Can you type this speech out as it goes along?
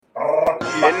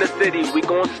In the city, we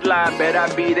gon' slide, bet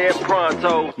I be there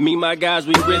pronto. Me, my guys,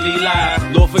 we really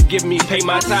live. Lord forgive me, pay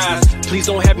my tithes. Please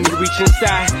don't have me reach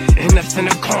inside, and that's in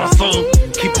the console.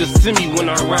 Keep the semi when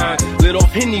I ride, lit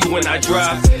off Henny when I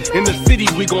drive. In the city,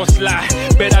 we gon' slide,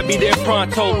 bet I be there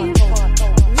pronto.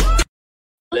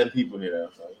 Let people hear that.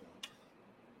 So.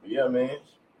 Yeah, man.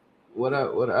 What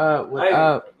up? What up?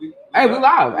 Hey, we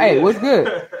live. Hey, what's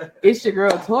good? It's your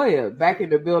girl Toya back in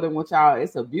the building with y'all.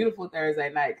 It's a beautiful Thursday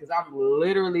night because I'm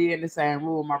literally in the same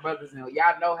room with my brothers. And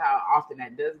y'all know how often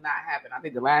that does not happen. I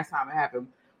think the last time it happened,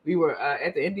 we were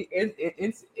at the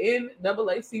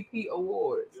NAACP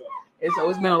Awards. And so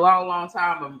it's been a long, long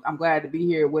time. I'm glad to be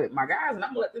here with my guys, and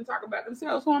I'm going to let them talk about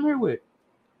themselves, who I'm here with.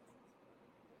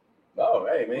 Oh,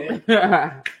 hey,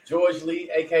 man. George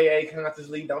Lee, a.k.a. Conscious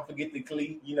Lee. Don't forget the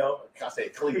Clee. You know, I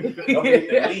said Clee. Don't forget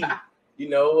the Lee. You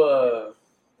know,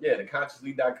 the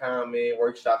consciously.com, man.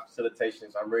 Workshop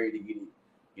facilitations. I'm ready to get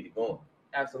it going.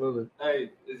 Absolutely.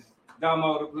 Hey, it's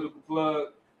Damo, the political plug.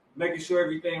 Making sure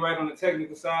everything right on the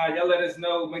technical side. Y'all let us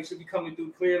know. Make sure we coming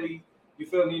through clearly. You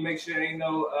feel me? Make sure there ain't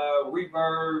no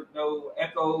reverb, no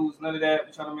echoes, none of that.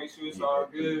 We're trying to make sure it's all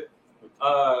good.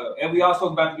 And we also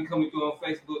about to be coming through on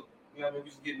Facebook. You know what I mean? We're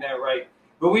just getting that right.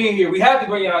 But we in here. We have to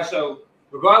bring y'all a show,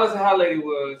 regardless of how late it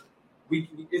was.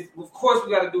 Of course,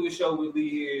 we got to do a show with Lee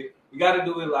here. We got to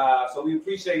do it live. So we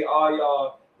appreciate all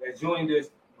y'all that joined us.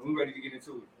 And we're ready to get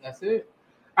into it. That's it.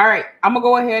 All right. I'm going to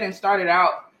go ahead and start it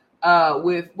out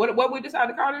with what we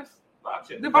decided to call this? Vibe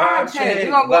check. The vibe check.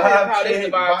 We're going to go ahead and call this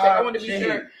the vibe check. I want to be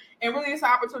sure. And really, it's an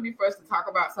opportunity for us to talk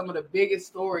about some of the biggest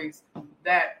stories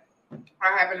that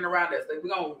are happening around us. Like,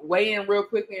 we're gonna weigh in real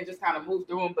quickly and just kind of move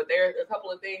through them. But there's a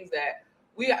couple of things that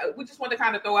we just want to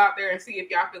kind of throw out there and see if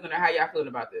y'all feeling or how y'all feeling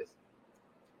about this.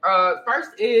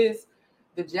 First is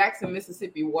the Jackson,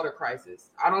 Mississippi water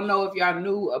crisis. I don't know if y'all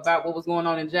knew about what was going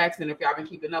on in Jackson, if y'all been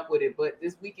keeping up with it, but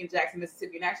this week in Jackson,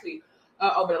 Mississippi, and actually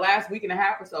over the last week and a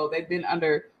half or so, they've been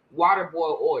under water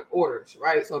boil orders,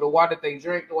 right? So the water they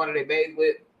drink, the water they bathe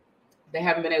with, they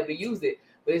haven't been able to use it.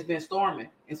 But it's been storming.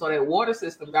 And so that water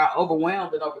system got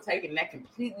overwhelmed and overtaken. And that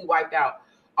completely wiped out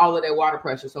all of their water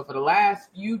pressure. So for the last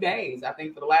few days, I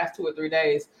think for the last 2 or 3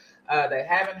 days, they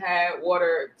haven't had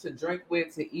water to drink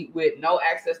with, to eat with, no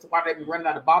access to water. They've been running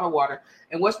out of bottled water.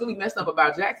 And what's really messed up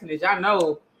about Jackson is y'all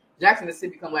know Jackson,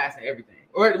 Mississippi come last in everything.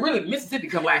 Or really, Mississippi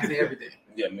come last in everything.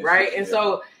 Right? And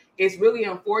so it's really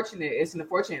unfortunate. It's an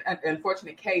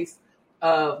unfortunate case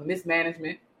of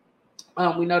mismanagement.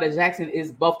 We know that Jackson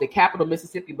is both the capital,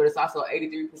 Mississippi, but it's also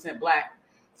 83% black.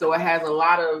 So it has a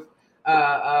lot of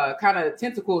kind of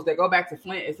tentacles that go back to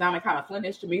Flint. It sounded kind of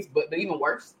Flint-ish to me, but even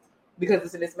worse because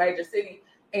it's in this major city.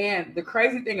 And the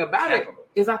crazy thing about it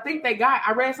is I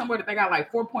read somewhere that they got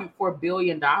like $4.4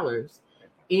 billion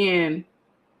in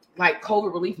like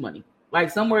COVID relief money.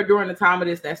 Like somewhere during the time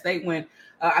of that state when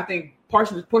I think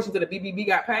portions of the BBB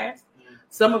got passed.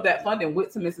 Some of that funding went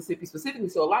to Mississippi specifically.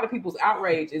 So a lot of people's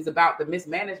outrage is about the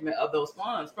mismanagement of those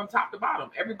funds from top to bottom.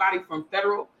 Everybody from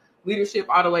federal leadership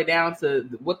all the way down to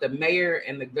what the mayor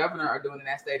and the governor are doing in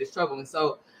that state is troubling.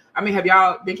 So, I mean, have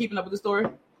y'all been keeping up with the story?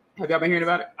 Have y'all been hearing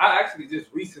about it? I actually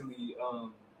just recently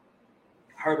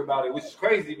heard about it, which is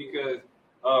crazy because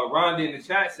Rhonda in the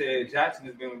chat said Jackson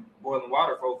has been boiling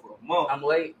water for over a month. I'm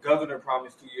late. Governor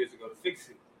promised 2 years ago to fix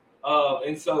it.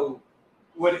 And so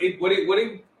what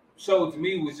it showed to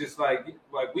me was just like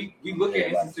we look at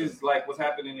instances like what's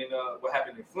happening in what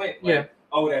happened in Flint. Like,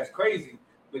 oh, that's crazy.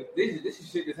 But this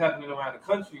is shit that's happening around the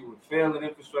country with failing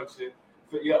infrastructure,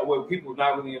 where people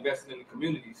not really investing in the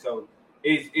community. So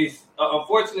it's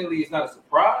unfortunately it's not a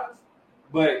surprise.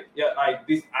 But like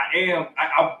this, I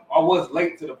was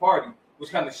late to the party, which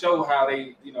kind of show how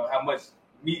they how much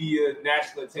media,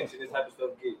 national attention, this type of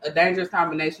stuff gets. A dangerous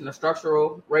combination of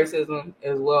structural racism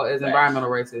as well as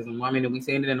environmental racism. I mean, we've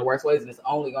seen it in the worst ways, and it's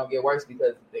only going to get worse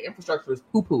because the infrastructure is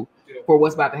poo-poo for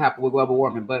what's about to happen with global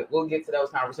warming. But we'll get to those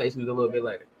conversations a little bit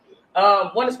later.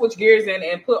 Want to switch gears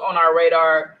and put on our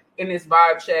radar in this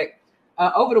vibe check.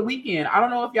 Over the weekend, I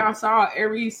don't know if y'all saw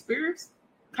Aries Spears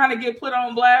kind of get put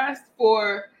on blast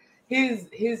for his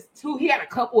two. He had a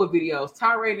couple of videos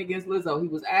tirading against Lizzo. He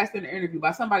was asked in an interview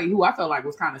by somebody who I felt like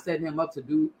was kind of setting him up to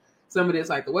do some of this.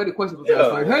 Like the way the question was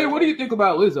asked, like, "Hey, what do you think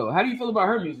about Lizzo? How do you feel about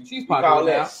her music? She's popular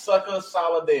now." Sucker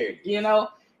solidarity, And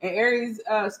Aries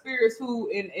Spears, who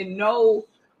in no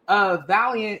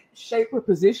valiant shape or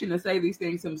position to say these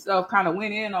things himself, kind of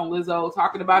went in on Lizzo,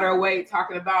 talking about her weight,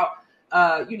 talking about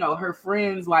her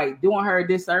friends like doing her a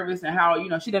disservice and how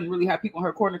she doesn't really have people in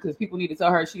her corner because people need to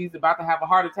tell her she's about to have a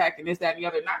heart attack and this, that, and the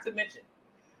other. Not to mention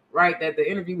right? That the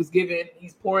interview was given.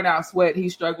 He's pouring out sweat.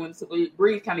 He's struggling to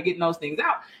breathe, kind of getting those things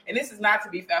out. And this is not to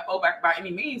be fatphobic by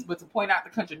any means, but to point out the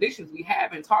contradictions we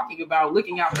have in talking about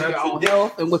looking out for your own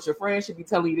health and what your friends should be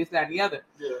telling you this, that, and the other.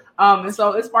 Yeah. And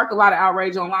so it sparked a lot of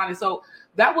outrage online. And so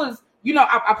that was,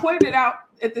 I pointed it out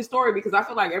at this story because I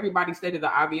feel like everybody stated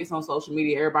the obvious on social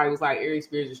media. Everybody was like, Aries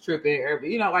Spears is tripping.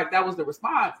 Like that was the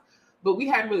response. But we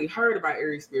hadn't really heard about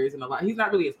Aries Spears in a lot. He's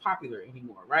not really as popular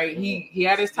anymore, right? He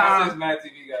had his time. His Mad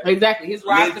TV guy. Exactly. His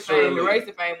rise to fame, the race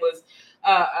to fame was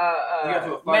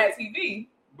Mad TV.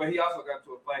 But he also got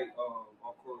to a fight on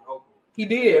Corey Holcomb. He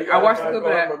did. I watched the clip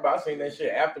of that. I seen that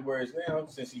shit afterwards now,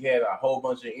 since he had a whole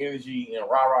bunch of energy and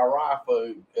rah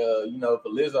for for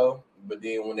Lizzo. But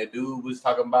then when that dude was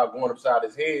talking about going upside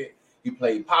his head, he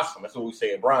played possum. That's what we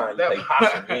say, Brian. He played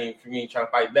possum. He ain't trying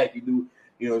to fight back. You do,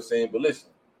 you know what I'm saying? But listen.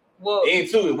 Well, and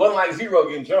too, it wasn't like Zero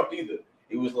getting jumped either.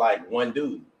 It was like one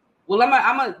dude. Well,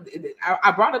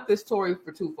 I brought up this story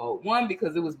for twofold. One,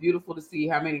 because it was beautiful to see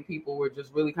how many people were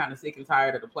just really kind of sick and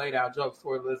tired of the played out jokes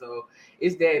toward Lizzo.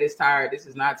 It's dead, it's tired. This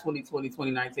is not 2020,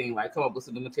 2019. Like, come up with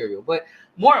some new material. But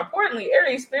more importantly,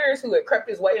 Aries Spears, who had crept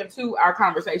his way into our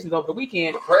conversations over the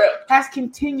weekend, has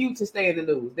continued to stay in the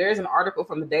news. There's an article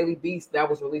from the Daily Beast that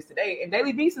was released today, and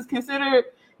Daily Beast is considered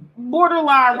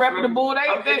borderline reputable. In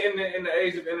the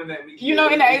age of internet,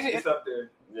 it's up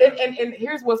there. Yeah. And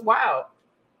here's what's wild.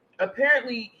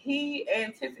 Apparently, he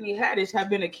and Tiffany Haddish have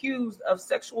been accused of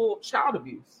sexual child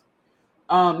abuse.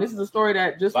 This is a story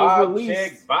that just was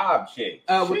released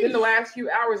within the last few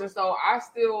hours. And so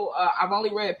I've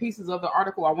only read pieces of the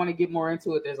article. I want to get more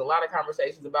into it. There's a lot of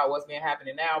conversations about what's been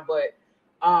happening now, but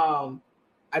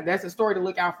that's a story to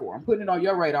look out for. I'm putting it on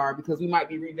your radar because we might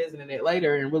be revisiting it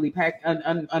later and really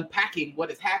unpacking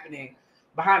what is happening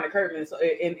behind the curtains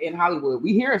in Hollywood.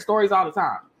 We hear stories all the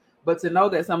time, but to know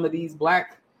that some of these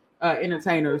Black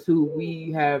entertainers who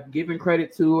we have given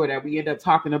credit to or that we end up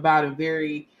talking about in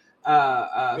very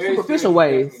superficial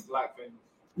ways.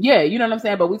 Yeah, you know what I'm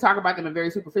saying? But we talk about them in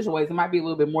very superficial ways. It might be a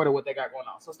little bit more to what they got going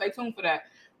on. So stay tuned for that.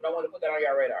 But I want to put that on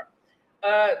your radar.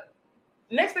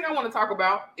 Next thing I want to talk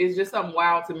about is just something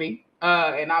wild to me.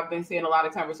 And I've been seeing a lot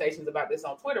of conversations about this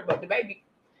on Twitter, but DaBaby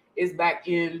is back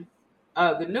in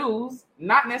the news,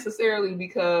 not necessarily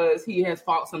because he has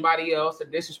fought somebody else or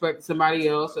disrespected somebody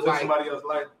else or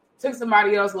took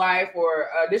somebody else's life or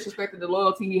disrespected the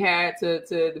loyalty he had to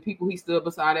the people he stood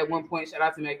beside at one point. Shout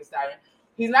out to Megan Thee Stallion.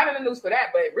 He's not in the news for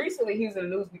that, but recently he was in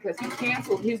the news because he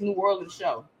canceled his New Orleans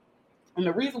show. And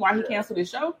the reason why he canceled his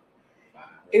show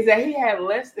is that he had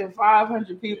less than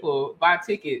 500 people buy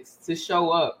tickets to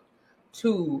show up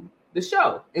to the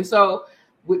show. And so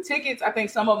with tickets, I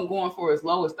think some of them going for as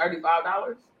low as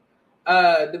 $35.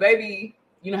 DaBaby,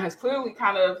 has clearly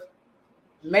kind of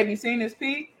maybe seen his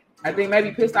peak. I think maybe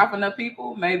pissed off enough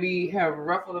people, maybe have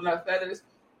ruffled enough feathers.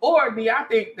 Or do y'all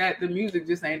think that the music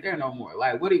just ain't there no more?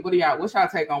 Like, what's y'all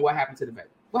take on what happened to DaBaby?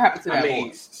 What happened to that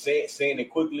boy? Saying it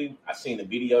quickly, I seen a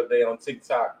video today on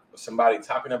TikTok of somebody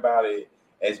talking about it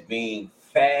as being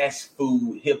fast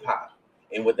food hip hop.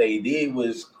 And what they did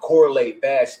was correlate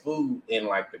fast food and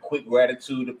like the quick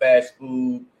gratitude of fast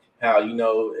food. How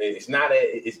it's not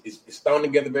it's thrown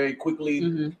together very quickly.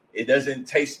 Mm-hmm. It doesn't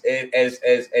taste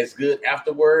as good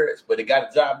afterwards, but it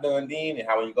got the job done then. And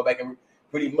how when you go back and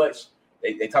pretty much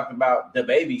they talked about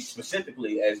DaBaby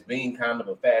specifically as being kind of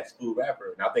a fast food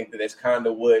rapper, and I think that's kind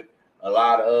of what a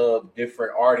lot of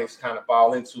different artists kind of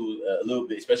fall into a little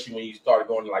bit, especially when you start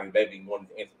going to like DaBaby and going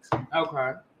to antics.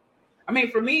 Okay. I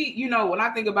mean, for me, when I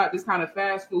think about this kind of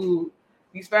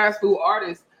these fast food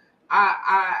artists,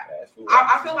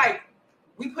 I feel like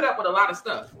we put up with a lot of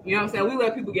stuff. You know what I'm saying? We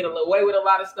let people get away with a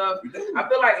lot of stuff. I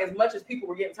feel like as much as people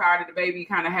were getting tired of DaBaby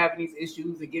kind of having these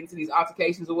issues and getting to these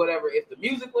altercations or whatever, if the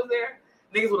music was there,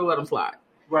 niggas would have let them slide.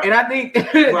 Right. And I think the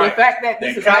fact that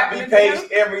this is happening,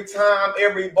 paste every time,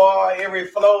 every bar, every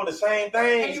flow, the same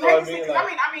thing.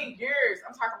 I mean, years.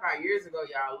 I'm talking about years ago,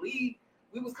 y'all. We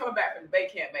was coming back from the Bay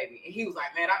Camp, maybe, and he was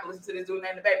like, "Man, I can listen to this dude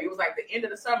named DaBaby." It was like the end of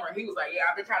the summer, and he was like, "Yeah,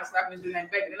 I've been trying to slap this dude named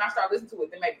DaBaby." Then I started listening to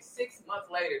it. Then maybe 6 months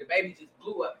later, DaBaby just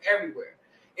blew up everywhere.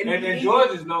 And then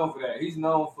George is known for that. He's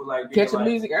known for like catching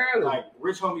music early, like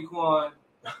Rich Homie Quan,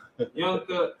 Young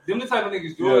Thug. Them the type of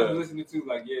niggas George is listening to.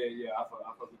 Like, I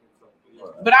fuck with him.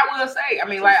 But I will say, I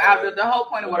mean, like the whole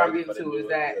point of what I'm getting to is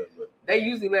that they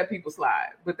usually let people slide,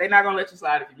 but they're not gonna let you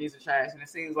slide if your music trash. And it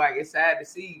seems like it's sad to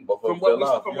see from where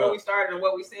we started and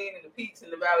what we've seen in the peaks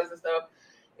and the valleys and stuff.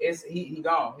 Is he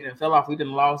gone? He done fell off. We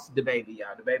done lost DaBaby,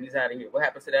 y'all. DaBaby's out of here. What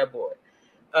happened to that boy?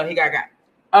 He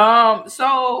got.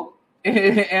 So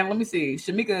and let me see.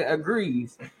 Shamika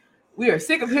agrees. We are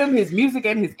sick of him, his music,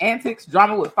 and his antics,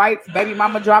 drama with fights, baby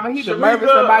mama drama. He been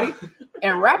murdering somebody.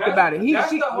 and rapped about it.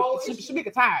 She make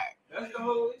it tired. That's the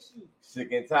whole issue.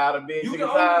 Sick and tired of being sick and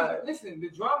tired. Listen, the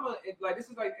drama, this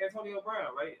is like Antonio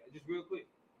Brown, right? Just real quick.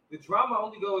 The drama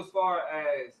only goes as far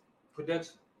as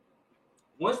production.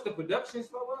 Once the production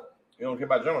slow up, you don't care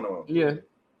about drama no more. Yeah.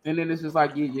 And then it's just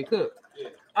like you cook.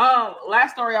 Yeah.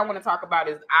 Last story I want to talk about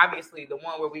is obviously the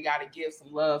one where we got to give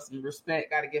some love, some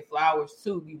respect, got to give flowers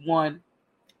to the one,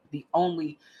 the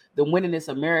only, the winningest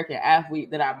American athlete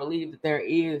that I believe that there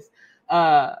is,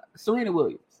 Serena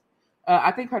Williams.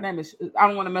 I think her name is, I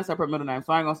don't want to mess up her middle name,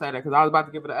 so I ain't going to say that because I was about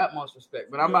to give her the utmost respect.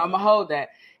 But I'm going to hold that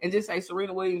and just say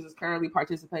Serena Williams is currently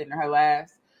participating in her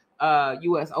last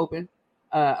U.S. Open.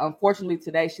 Unfortunately,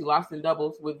 today she lost in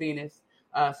doubles with Venus.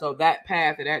 So that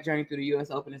path and that journey through the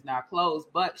U.S. Open is now closed.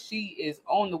 But she is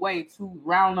on the way to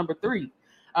round number 3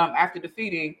 after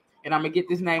defeating, and I'm going to get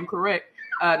this name correct,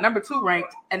 number 2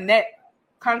 ranked Annette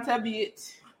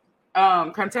Contabiet,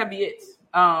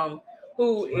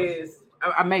 who is,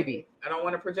 maybe, I don't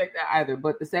want to project that either,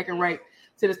 but the second ranked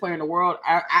tennis player in the world.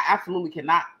 I absolutely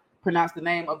cannot pronounce the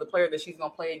name of the player that she's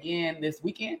going to play again this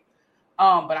weekend.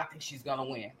 But I think she's going to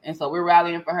win. And so we're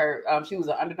rallying for her. She was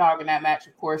an underdog in that match,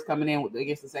 of course, coming in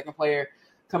against the second player,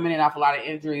 coming in off a lot of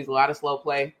injuries, a lot of slow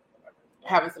play,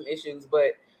 having some issues.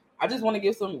 But I just want to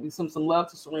give some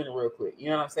love to Serena real quick. You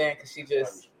know what I'm saying?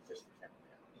 Because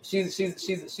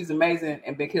she's amazing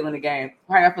and been killing the game.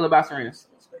 How y'all feel about Serena?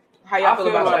 How y'all feel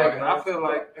about Serena?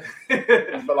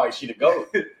 I feel like she the GOAT.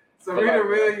 Serena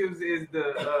Williams is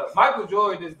the Michael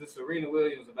Jordan is the Serena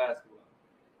Williams of basketball.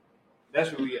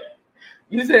 That's where we at.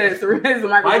 You said Serena is the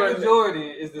Michael Jordan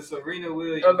is the Serena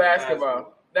Williams of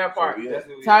basketball. That part. So, yeah.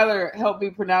 Tyler helped me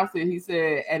pronounce it. He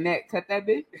said, Annette, cut that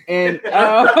bit. And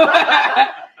I'm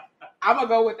going to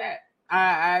go with that.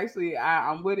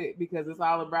 I'm with it because it's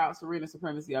all about Serena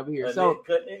supremacy over here. So,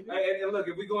 and look,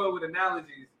 if we go in with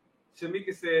analogies,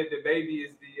 Shamika said the baby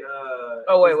is the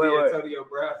Antonio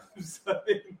Brown.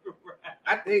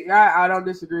 I think I don't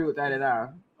disagree with that at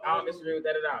all. I don't disagree with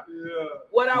that at all. Yeah.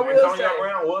 What I will say, Antonio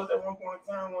Brown was at one point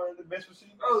in time one of the best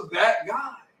receivers. Oh, that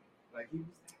guy. Like he was.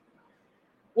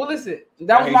 Well, listen,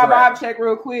 that was my vibe check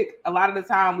real quick. A lot of the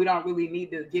time, we don't really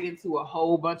need to get into a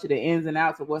whole bunch of the ins and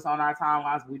outs of what's on our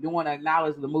timelines. We do want to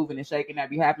acknowledge the moving and shaking that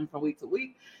be happening from week to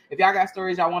week. If y'all got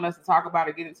stories y'all want us to talk about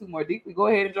or get into more deeply, go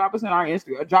ahead and drop us in our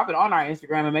Instagram. Drop it on our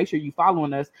Instagram and make sure you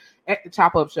following us at the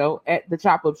Chop Up Show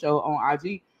on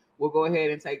IG. We'll go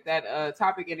ahead and take that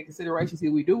topic into consideration, see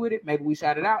what we do with it. Maybe we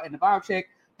shout it out in the vibe check.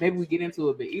 Maybe we get into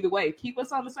it. But either way, keep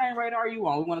us on the same radar you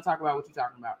on. We want to talk about what you're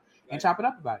talking about and chop it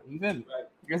up about it. You feel me? Right.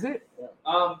 That's it.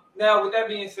 Yeah. Now, with that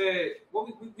being said, what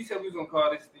we said we was going to call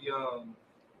this the...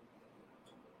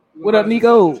 What up,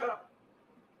 Nico?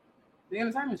 The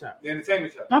entertainment shop. The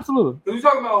entertainment shop. Absolutely. So we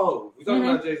talking about Ho. We talking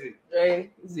about Jay-Z.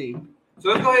 Jay-Z. So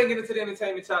let's go ahead and get into the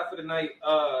entertainment shop for the night.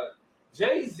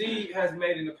 Jay-Z has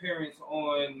made an appearance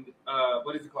on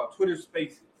what is it called? Twitter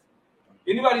Spaces.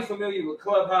 Anybody familiar with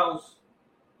Clubhouse?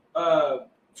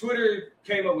 Twitter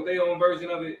came up with their own version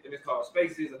of it, and it's called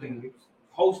Spaces. I think it was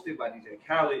hosted by DJ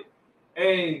Khaled.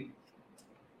 And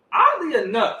oddly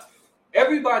enough,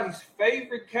 everybody's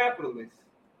favorite capitalist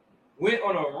went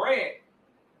on a rant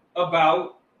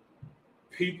about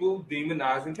people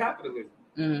demonizing capitalism,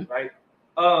 right?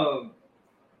 A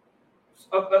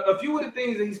few of the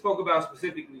things that he spoke about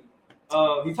specifically,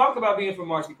 he talked about being from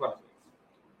Marcy Projects.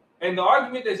 And the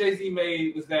argument that Jay-Z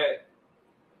made was that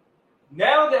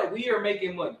now that we are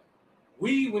making money,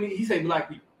 he said black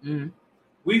people,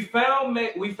 we found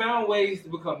ways to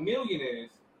become millionaires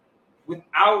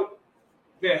without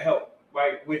their help.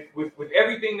 Like with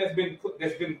everything that's been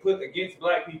put against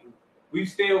black people, we've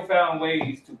still found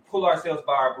ways to pull ourselves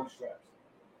by our bootstraps.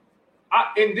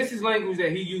 And this is language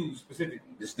that he used specifically.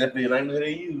 This is definitely language that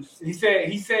he used. He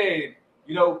said,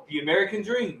 you know, the American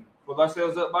dream, pull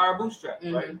ourselves up by our bootstraps,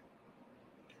 right? And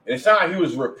it sounded like he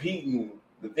was repeating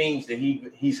the things that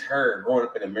he's heard growing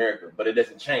up in America, but it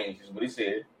doesn't change. Is what he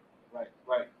said.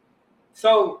 Right.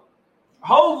 So,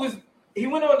 Hov he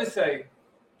went on to say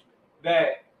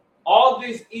that all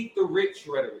this "eat the rich"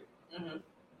 rhetoric, and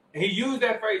he used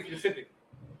that phrase specifically.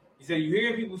 He said, "You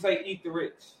hear people say eat the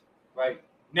rich, right?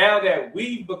 Now that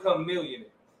we've become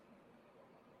millionaires."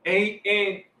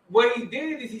 And what he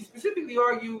did is he specifically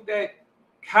argued that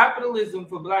capitalism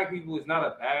for black people is not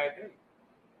a bad thing.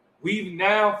 We've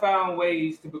now found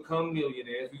ways to become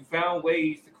millionaires. We've found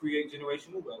ways to create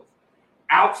generational wealth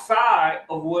outside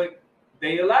of what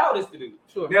they allowed us to do.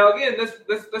 Sure. Now, again,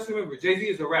 let's remember, Jay-Z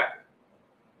is a rapper.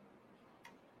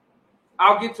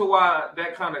 I'll get to why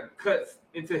that kind of cuts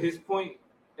into his point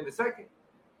in a second.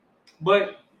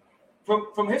 But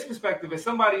from his perspective, as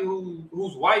somebody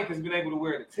whose wife has been able to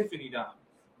wear the Tiffany diamonds,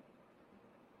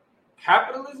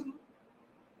 capitalism,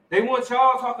 they want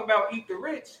y'all talking about eat the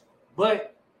rich,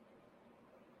 but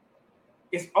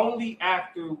it's only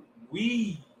after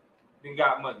we then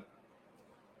got money.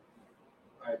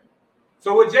 Right.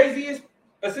 So what Jay-Z is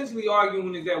essentially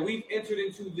arguing is that we've entered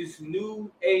into this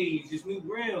new age, this new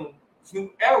realm, this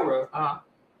new era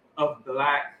of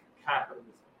black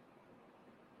capitalism.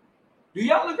 Do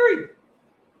y'all agree?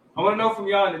 I want to know from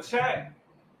y'all in the chat.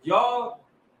 Y'all,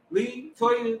 Lee,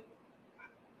 Toya,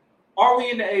 are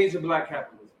we in the age of black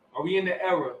capitalism? Are we in the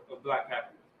era of black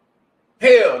capitalism?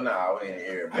 Hell no, we ain't in the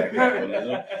era of black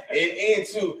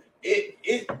capitalism.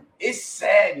 It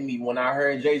saddened me when I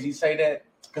heard Jay-Z say that,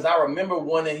 because I remember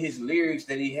one of his lyrics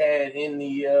that he had in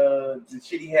the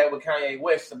shit he had with Kanye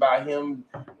West about him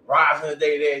rising the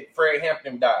day that Fred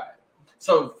Hampton died.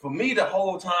 So for me, the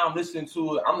whole time listening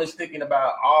to it, I'm just thinking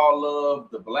about all of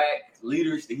the black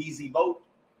leaders that he's evoked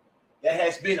that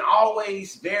has been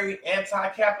always very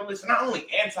anti-capitalist. Not only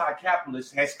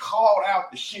anti-capitalist, has called out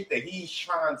the shit that he's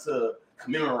trying to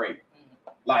commemorate.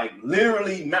 Like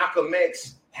literally Malcolm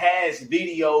X has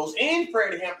videos, and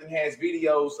Fred Hampton has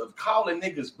videos of calling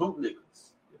niggas bootlickers,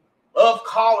 of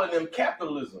calling them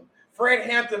capitalism. Fred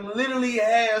Hampton literally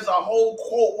has a whole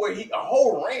quote where a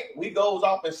whole rant where he goes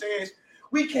off and says,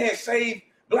 we can't save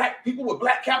black people with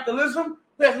black capitalism.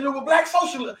 We have to do with black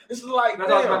socialism. This is like, that's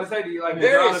what I was about to say to you. Like,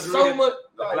 there is so much.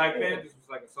 Like, Black Panthers was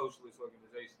like a socialist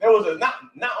organization. There was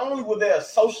not only was there a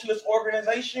socialist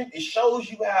organization, it shows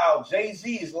you how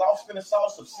Jay-Z is lost in the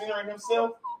sauce of centering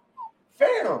himself.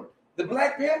 Fam, the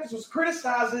Black Panthers was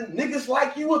criticizing niggas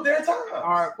like you at their time.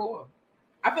 Hardcore.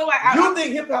 I feel like you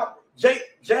think hip hop.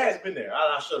 Jazz been there.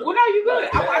 I should have. Well, no, you good.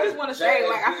 I just want to say,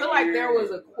 like, I feel like there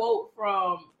was a quote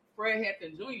from Fred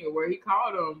Hampton Jr. where he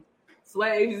called him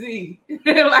Slave Z.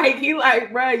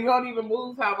 Bro, you don't even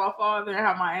move how my father and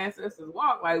how my ancestors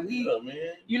walk. Like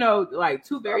like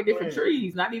two very different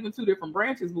trees, not even two different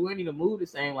branches, but we need to move the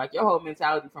same. Like your whole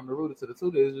mentality from the rooter to the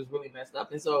tutor is just really messed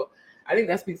up. And so I think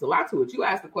that speaks a lot to it. You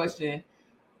asked the question,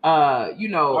 are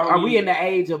we in the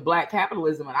age of black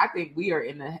capitalism? And I think we are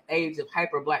in the age of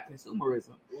hyper black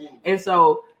consumerism. And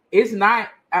so it's not,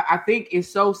 I think it's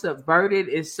so subverted.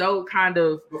 It's so kind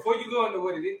of. Before you go into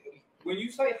what it is, when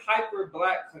you say hyper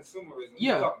black consumerism, what are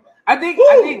you talking about? I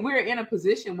think we're in a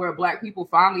position where black people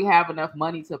finally have enough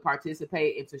money to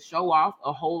participate and to show off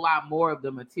a whole lot more of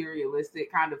the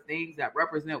materialistic kind of things that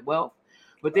represent wealth.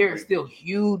 But there are still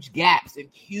huge gaps and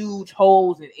huge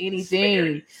holes in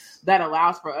anything that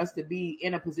allows for us to be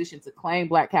in a position to claim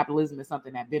black capitalism as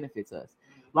something that benefits us.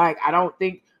 Like, I don't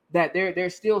think that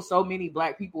there's still so many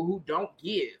black people who don't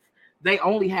give. They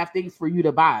only have things for you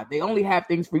to buy. They only have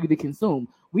things for you to consume.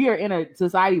 We are in a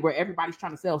society where everybody's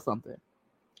trying to sell something.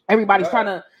 Everybody's trying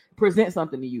to present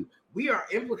something to you. We are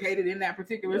implicated in that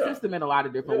particular system in a lot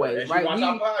of different ways, right?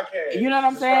 You know what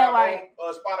I'm saying? Like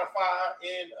Spotify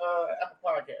and Apple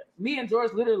Podcasts. Me and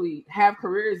George literally have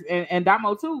careers, and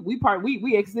Damo too.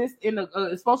 We exist in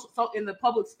the in the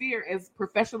public sphere as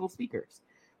professional speakers,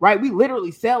 right? We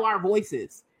literally sell our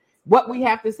voices, what we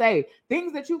have to say,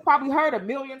 things that you probably heard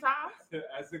 1,000,000 times.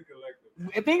 As a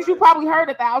collective. Things you probably heard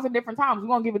 1,000 different times. We're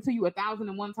going to give it to you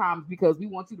 1,001 times because we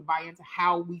want you to buy into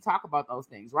how we talk about those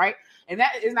things, right? And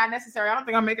that is not necessary. I don't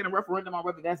think I'm making a referendum on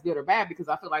whether that's good or bad because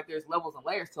I feel like there's levels and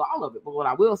layers to all of it. But what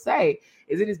I will say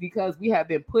is it is because we have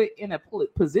been put in a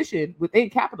position within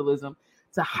capitalism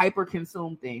to hyper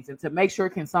consume things and to make sure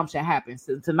consumption happens,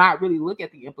 to not really look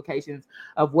at the implications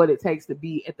of what it takes to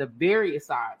be at the various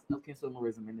sides of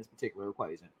consumerism in this particular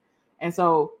equation. And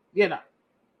so,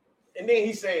 and then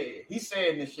he said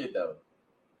this shit though.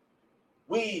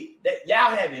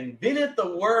 Y'all have invented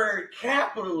the word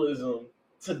capitalism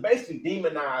to basically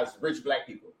demonize rich black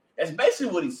people. That's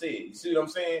basically what he said. You see what I'm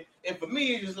saying? And for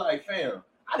me, it's just like, fam,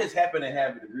 I just happen to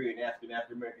have a degree in African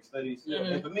American studies.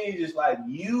 Mm-hmm. And for me, it's just like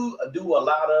you do a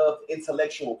lot of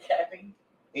intellectual capping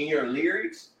in your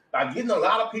lyrics by getting a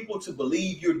lot of people to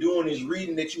believe you're doing this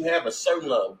reading that you have a certain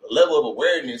level of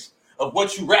awareness of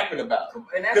what you rapping about.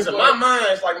 Because in my mind,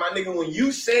 it's like, my nigga, when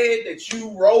you said that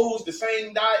you rose the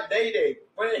same day that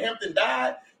Fred Hampton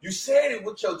died, you said it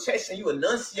with your chest and you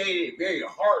enunciated it very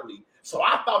hardly. So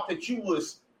I thought that you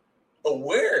was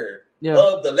aware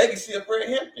of the legacy of Fred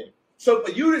Hampton. So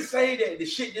for you to say that the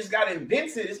shit just got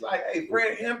invented, it's like, hey,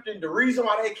 Fred Hampton, the reason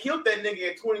why they killed that nigga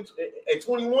at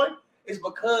 21 is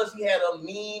because he had a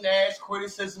mean ass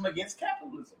criticism against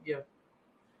capitalism. Yeah.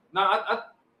 Now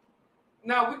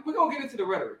we're gonna get into the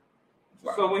rhetoric.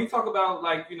 Right. So when you talk about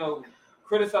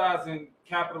criticizing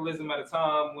capitalism at a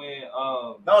time when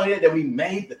that we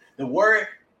made the word,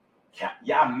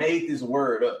 y'all made this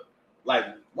word up. Like,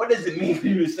 what does it mean for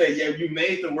you to say, yeah, you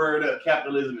made the word up,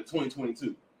 capitalism in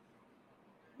 2022?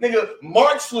 Nigga,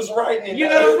 Marx was writing. You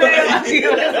know what I'm saying?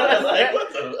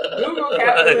 Google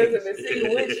capitalism and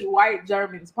see which white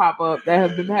Germans pop up that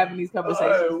have been having these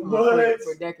conversations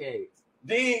for decades.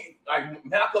 Then, like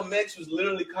Malcolm X was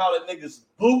literally calling niggas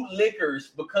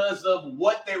bootlickers because of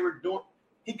what they were doing.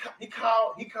 He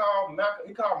called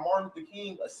Martin Luther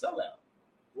King a sellout.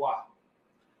 Wow.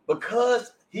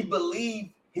 Because he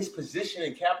believed his position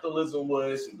in capitalism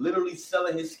was literally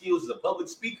selling his skills as a public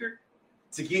speaker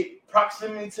to get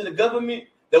proximity to the government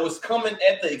that was coming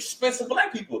at the expense of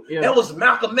black people. Yeah. That was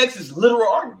Malcolm X's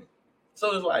literal argument.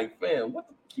 So it's like, man, what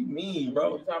the fuck you mean,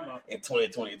 bro? In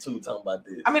 2022, talking about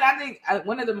this. I mean, I think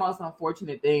one of the most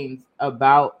unfortunate things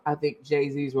about, I think,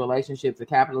 Jay-Z's relationship to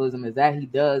capitalism is that he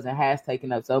does and has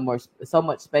taken up so much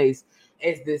space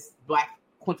as this black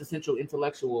quintessential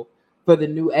intellectual for the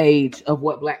new age of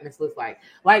what blackness looks like.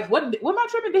 Like, what am I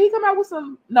tripping? Did he come out with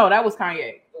some? No, that was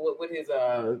Kanye with his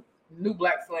New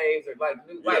Black Slaves or like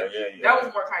new like that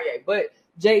was more Kanye. But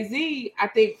Jay-Z, I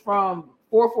think from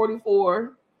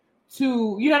 444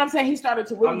 to, you know what I'm saying, he started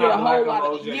to really get a whole lot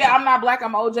of I'm not black,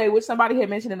 I'm OJ, which somebody had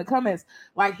mentioned in the comments.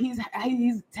 Like he's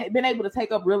been able to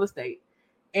take up real estate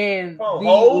and the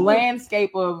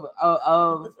landscape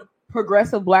of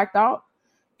progressive black thought.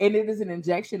 And it is an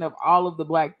injection of all of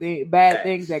the bad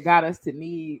things that got us to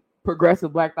need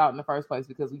progressive black thought in the first place,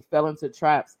 because we fell into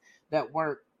traps that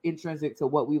weren't intrinsic to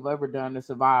what we've ever done to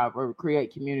survive or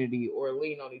create community or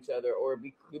lean on each other or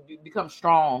become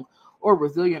strong or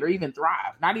resilient or even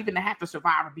thrive. Not even to have to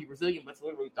survive and be resilient, but to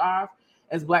literally thrive.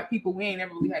 As black people, we ain't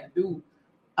never really had to do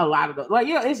a lot of those. Like,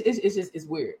 it's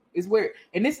weird. It's weird.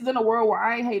 And this is in a world where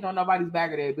I ain't hating on nobody's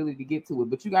back or their ability to get to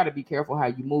it, but you got to be careful how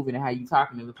you moving and how you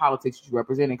talking and the politics that you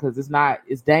representing, because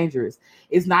it's dangerous.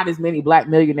 It's not as many black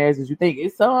millionaires as you think.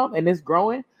 It's some, and it's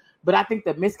growing. But I think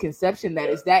the misconception that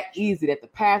it's that easy, that the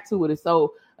path to it is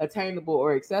so attainable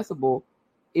or accessible,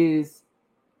 is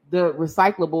the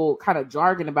recyclable kind of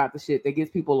jargon about the shit that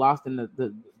gets people lost in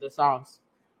the sauce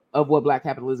of what black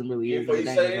capitalism really is. Before you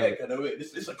say that,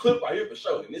 this is a clip right here for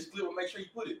sure, and this clip will make sure you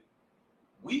put it.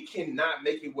 We cannot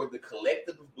make it where the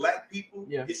collective of black people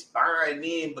is buying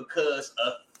in because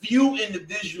a few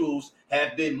individuals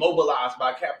have been mobilized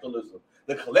by capitalism.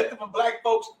 The collective of black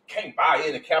folks can't buy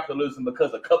into capitalism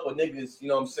because a couple of niggas, you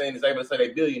know what I'm saying, is able to say they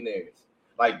billionaires.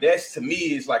 Like, that's, to me,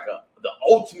 is like the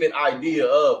ultimate idea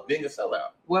of being a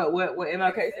sellout. What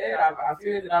MLK said, I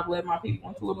fear that I've led my people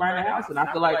into a burning house, and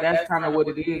I feel like that's kind of what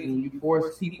it is, and you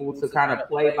force people to kind of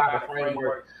play by the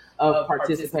framework of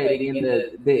participating in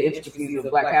the intricacies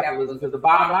of black capitalism, because the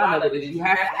bottom line of it is you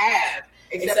have to have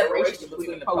a separation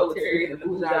between the proletariat and the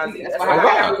bourgeoisie. That's why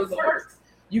capitalism works.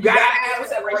 You gotta have a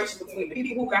separation between the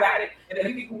people who got it and the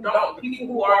people who don't. The people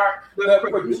who are the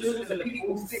producers and the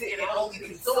people who sit and only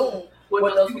consume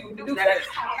what those people do. That is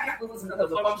how capitalism becomes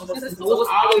a functional system. So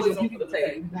it's always in people to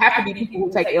take. Have to be people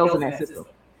who take L's in that system.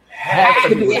 Have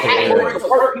to be.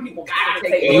 People gotta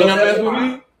take L's. You know what I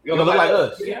mean? You're gonna look like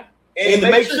us. Yeah. And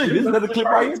to make sure, this is another clip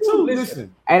right here too.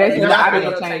 Listen. And that's not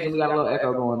gonna change, and we got a little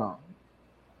echo going on.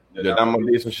 Yeah, I'm gonna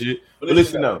do some shit. But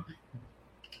listen though.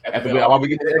 While we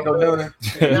get the echo done,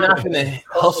 you're not finna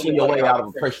hustle your way out of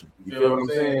oppression. You feel what I'm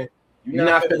saying? You're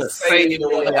not finna save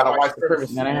your way out of white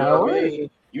supremacy. You know what I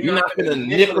mean? You're not finna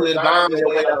nickel and dime your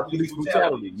way out of police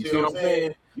brutality. You see what I'm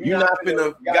saying? You're not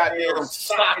finna goddamn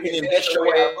stock and invest your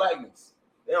way out of blackness.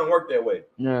 They don't work that way.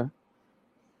 Yeah.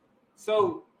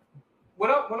 So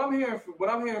what I'm hearing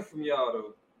from y'all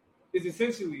though is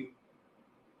essentially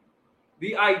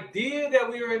the idea that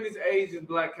we are in this age of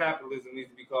black capitalism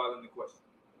needs to be called into question.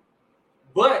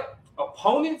 But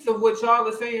opponents of what y'all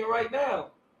are saying right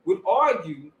now would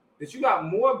argue that you got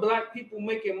more black people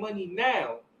making money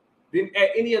now than at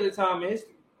any other time in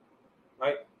history,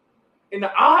 right? And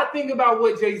the odd thing about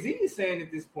what Jay-Z is saying at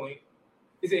this point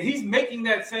is that he's making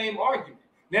that same argument.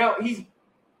 Now he's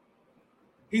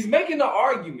making the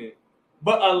argument,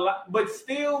 but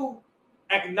still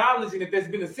acknowledging that there's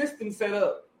been a system set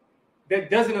up that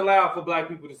doesn't allow for black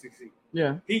people to succeed.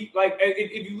 Yeah. He like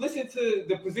if you listen to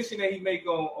the position that he make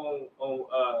on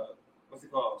what's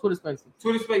it called?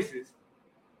 Twitter Spaces.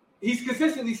 He's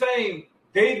consistently saying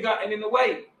they've gotten in the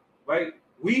way, right?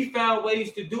 We found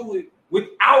ways to do it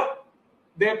without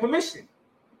their permission,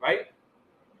 right?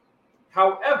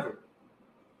 However,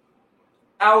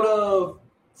 out of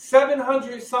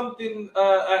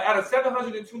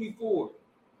 724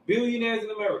 billionaires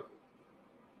in America,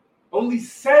 only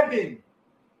 7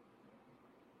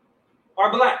 are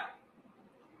black.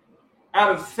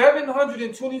 Out of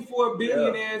 724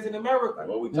 billionaires in America,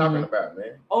 what are we talking about,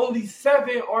 man? Only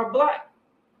 7 are black.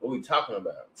 What are we talking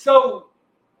about? So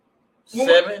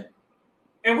 7?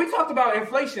 And we talked about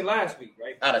inflation last week,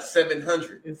 right? Out of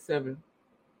 700, it's 7.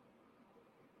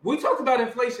 We talked about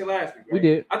inflation last week, right? We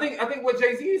did. I think what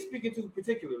Jay-Z is speaking to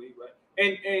particularly, right?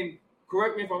 And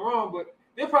correct me if I'm wrong, but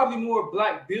there are probably more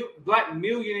black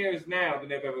millionaires now than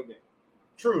they've ever been.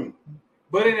 True.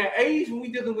 But in an age when we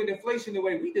dealing with inflation the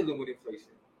way we dealing with inflation,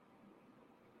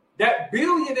 that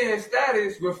billionaire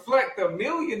status reflect the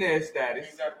millionaire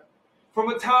status from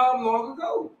a time long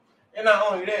ago. And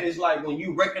not only that, it's like when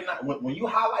you recognize, when you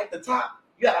highlight the top,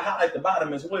 you got to highlight the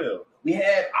bottom as well. We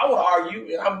have, I would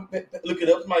argue, and I'm look it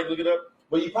up, somebody look it up,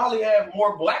 but you probably have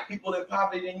more black people in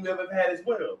poverty than you ever had as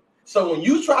well. So when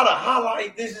you try to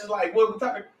highlight this, is like what we're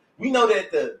talking. We know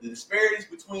that the disparities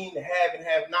between the have and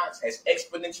have-nots has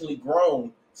exponentially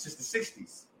grown since the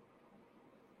 60s.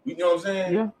 You know what I'm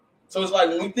saying? Yeah. So it's like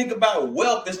when we think about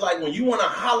wealth, it's like when you want to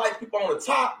highlight people on the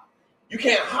top, you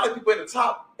can't highlight people at the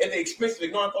top at the expense of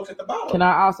ignoring folks at the bottom. Can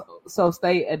I also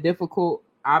state a difficult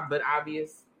but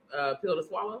obvious pill to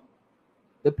swallow?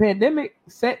 The pandemic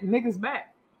set niggas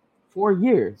back 4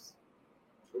 years.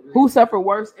 Who suffered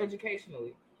worse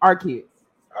educationally? Our kids.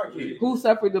 Who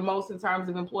suffered the most in terms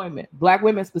of employment? Black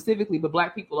women specifically, but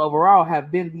black people overall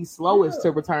have been the slowest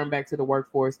to return back to the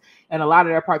workforce. And a lot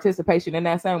of their participation in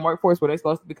that same workforce where they're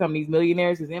supposed to become these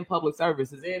millionaires is in public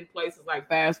services, in places like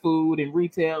fast food and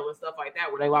retail and stuff like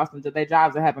that, where they lost them to their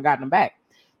jobs and haven't gotten them back.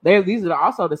 These are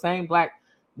also the same black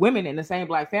women and the same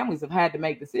black families have had to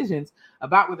make decisions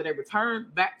about whether they return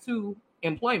back to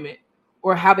employment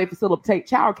or how they facilitate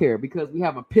childcare, because we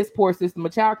have a piss poor system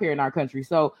of childcare in our country.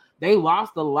 So they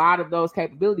lost a lot of those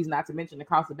capabilities, not to mention the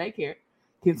cost of daycare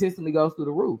consistently goes through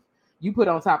the roof. You put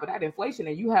on top of that inflation,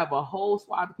 and you have a whole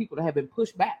swath of people that have been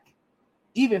pushed back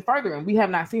even further. And we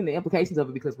have not seen the implications of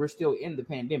it because we're still in the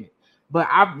pandemic. But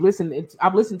I've listened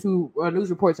to news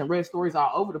reports and read stories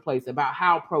all over the place about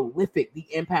how prolific the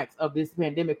impacts of this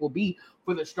pandemic will be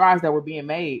for the strides that were being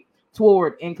made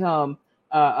toward income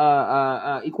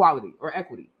equality or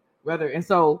equity, rather. And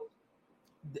so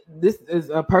this is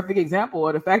a perfect example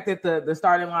of the fact that the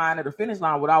starting line or the finish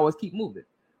line would always keep moving,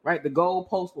 right? The goal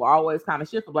post will always kind of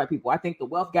shift for black people. I think the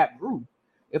wealth gap grew,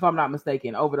 if I'm not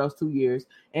mistaken, over those 2 years,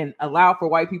 and allowed for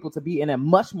white people to be in a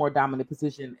much more dominant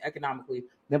position economically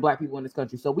than black people in this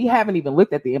country. So we haven't even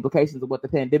looked at the implications of what the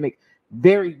pandemic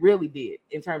very really did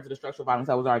in terms of the structural violence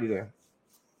that was already there.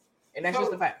 And that's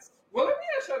just the facts. Well, let me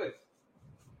ask you this.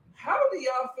 How do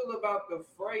y'all feel about the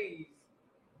phrase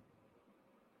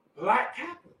black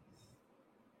capitalists?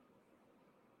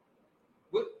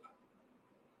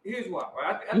 Here's why.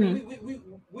 Right? I think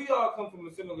we all come from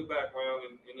a similar background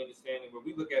and understanding, but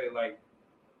we look at it like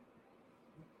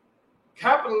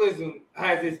capitalism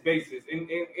has its basis. And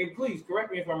please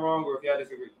correct me if I'm wrong or if y'all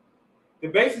disagree. The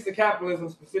basis of capitalism,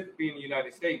 specifically in the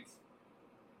United States,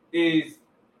 is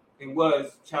and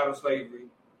was chattel slavery,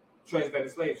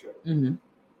 transatlantic slave trade. Mm-hmm.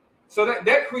 So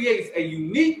that creates a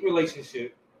unique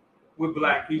relationship with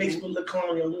black people. Mixed with the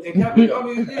colonialism.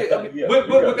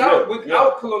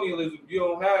 Without colonialism, you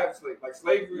don't have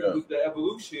slavery was the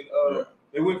evolution of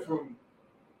they went from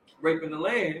raping the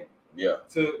land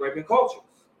to raping cultures.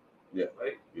 Yeah.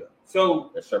 Right? Yeah.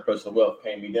 So that surplus of wealth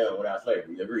can't be done without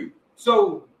slavery. Agreed.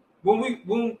 So when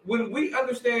we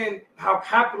understand how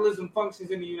capitalism functions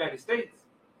in the United States,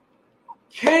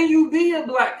 can you be a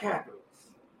black capitalist?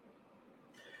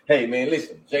 Hey man,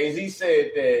 listen. Jay-Z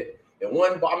said that I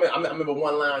remember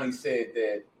one line. He said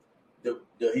that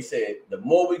he said the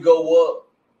more we go up,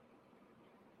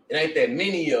 it ain't that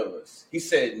many of us. He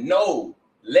said no,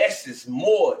 less is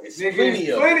more. It's plenty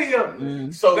of us.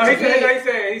 Mm-hmm. So no, he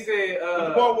said.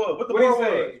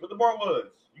 What the bar was.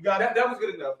 You got that was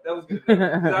good enough.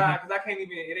 Because I can't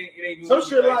even. It ain't. Some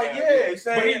shit like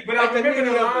saying. But I remember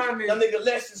the line. That nigga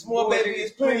less is more, baby.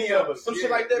 It's plenty of us. Some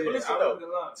shit like that. But listen though,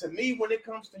 to me, when it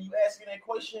comes to you asking that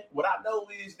question, what I know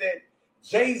is that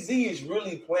Jay-Z is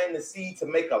really planting the seed to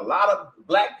make a lot of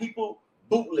black people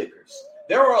bootlickers.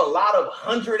 There are a lot of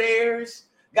hundredaires,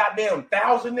 goddamn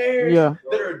thousandaires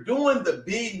that are doing the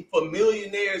bidding for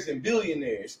millionaires and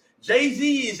billionaires.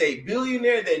 Jay-Z is a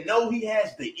billionaire that know he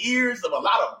has the ears of a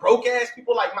lot of broke ass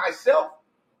people like myself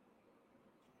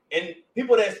and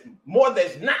people that's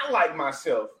not like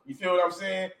myself. You feel what I'm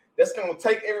saying? That's gonna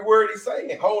take every word he's saying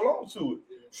and hold on to it.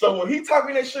 So when he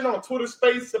talking that shit on Twitter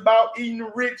Space about eating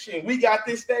rich and we got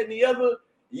this, that, and the other,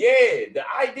 the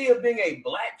idea of being a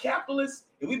black capitalist,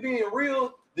 if we being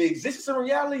real, the existence of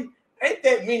reality, ain't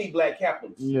that many black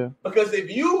capitalists. Yeah. Because if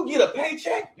you get a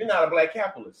paycheck, you're not a black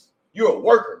capitalist. You're a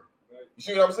worker. You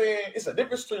see what I'm saying? It's a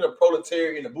difference between a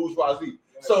proletarian and a bourgeoisie.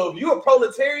 So if you're a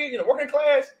proletarian in the working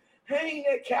class, hang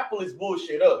that capitalist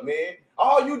bullshit up, man.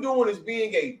 All you doing is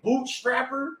being a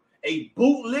bootstrapper a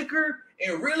bootlicker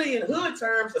and really in hood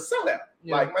terms a sellout.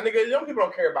 Yeah. Like my nigga, young people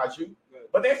don't care about you.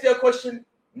 But they still question,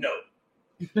 no.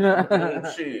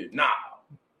 Shit, nah.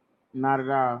 Not at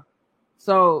all.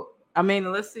 So I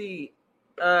mean, let's see.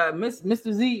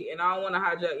 Mr. Z, and I don't want to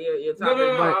hijack your topic.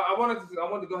 No. I wanted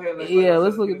to go ahead and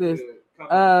let's look at this.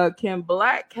 Can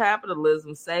black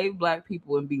capitalism save black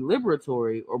people and be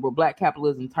liberatory, or will black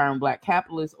capitalism turn black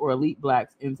capitalists or elite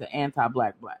blacks into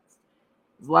anti-black blacks?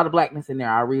 There's a lot of blackness in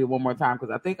there. I'll read it one more time because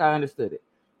I think I understood it.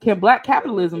 Can black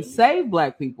capitalism save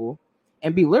black people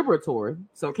and be liberatory?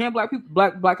 So can black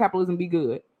capitalism be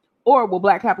good, or will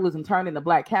black capitalism turn into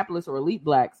black capitalists or elite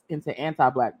blacks into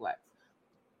anti-black blacks?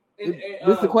 This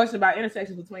is the question about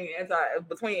intersections between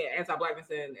anti-blackness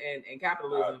and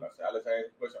capitalism.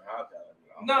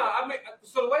 I mean,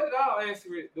 so the way that I'll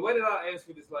answer it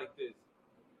is like this: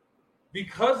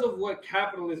 because of what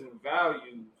capitalism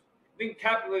values, I think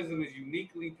capitalism is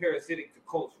uniquely parasitic to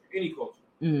culture, any culture.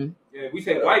 Mm-hmm. Yeah, we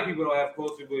say white people don't have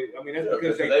culture, but I mean that's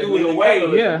because they threw it away.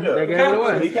 Yeah, they gave it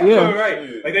away. Yeah,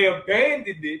 right. Like they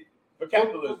abandoned it for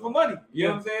capitalism, for money. You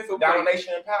know what I'm saying? So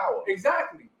domination and power.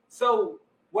 Exactly. So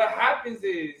what happens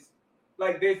is,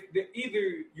 like,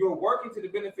 either you're working to the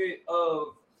benefit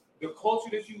of the culture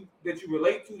that you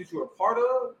relate to, that you're a part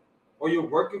of, or you're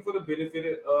working for the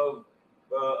benefit of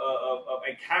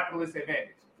a capitalist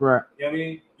advantage. Right. You know what I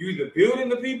mean? You either building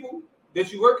the people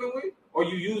that you're working with, or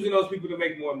you using those people to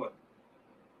make more money.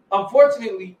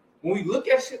 Unfortunately, when we look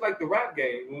at shit like the rap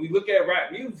game, when we look at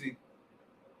rap music,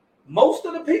 most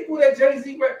of the people that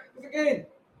Jay-Z rap, again,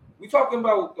 we talking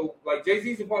about like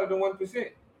Jay-Z's a part of the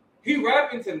 1%. He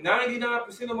rapping to 99%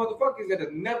 of motherfuckers that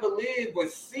have never lived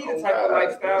but see the type of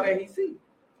lifestyle that he see.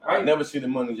 Right? I never see the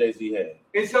money Jay-Z had.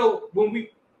 And so when we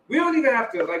don't even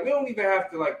have to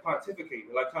like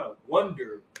pontificate, like kind of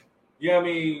wonder, you know what I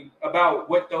mean, about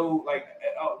what though, like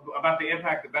about the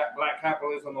impact of black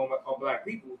capitalism on black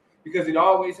people, because it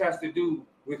always has to do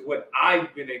with what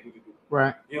I've been able to do.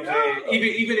 Right. You know what I'm saying?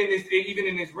 Even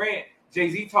in this rant,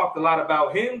 Jay-Z talked a lot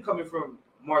about him coming from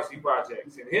Marcy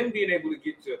Projects and him being able to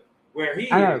get to where he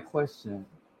is. I have a question.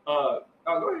 Go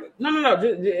ahead. No.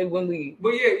 Just when we. But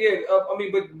yeah. I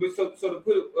mean, but so to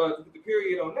put the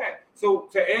period on that. So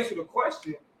to answer the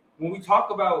question, when we talk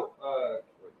about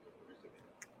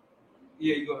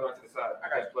yeah, you're going right to the side. I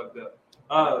got it plugged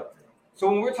up.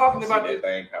 So when we're talking about this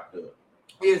thing popped up.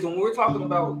 Is when we're talking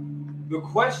about the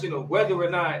question of whether or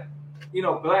not, you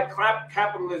know, black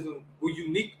capitalism will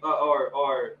unique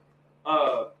or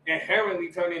inherently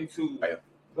turn into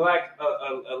black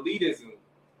elitism.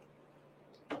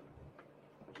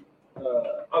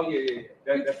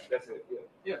 That's it.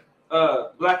 Yeah.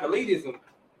 Black elitism.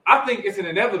 I think it's an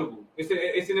inevitable. It's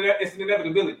an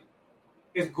inevitability.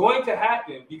 It's going to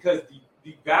happen because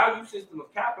the value system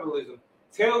of capitalism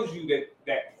tells you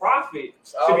that profit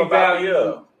should be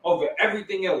valued over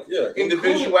everything else. Yeah,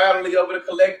 individuality over the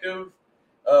collective.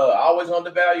 Always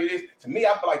undervalue this. To me,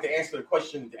 I feel like to answer the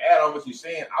question, to add on what you're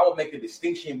saying, I would make a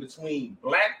distinction between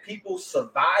black people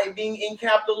surviving in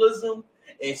capitalism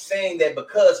and saying that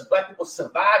because black people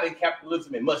survive in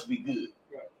capitalism, it must be good.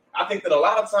 Right. I think that a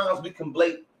lot of times we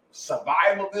conflate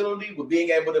survivability with being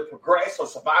able to progress, or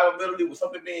survivability with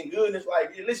something being good. And it's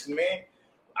like, yeah, listen, man,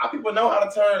 our people know how to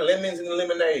turn lemons into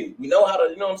lemonade. We know how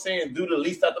to, you know what I'm saying, do the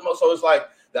least at the most. So it's like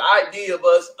the idea of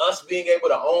us being able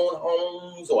to own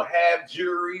homes or have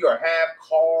jewelry or have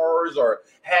cars or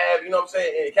have, you know what I'm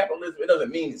saying, in capitalism, it doesn't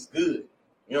mean it's good.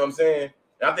 You know what I'm saying?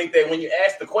 And I think that when you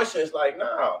ask the question, it's like,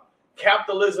 nah,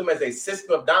 capitalism as a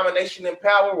system of domination and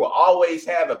power will always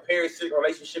have a parasitic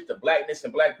relationship to blackness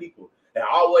and black people. And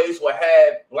always will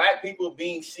have black people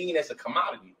being seen as a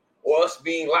commodity, or us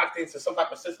being locked into some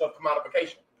type of system of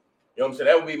commodification. You know what I'm saying?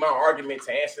 That would be my argument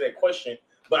to answer that question.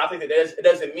 But I think that it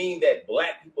doesn't mean that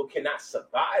black people cannot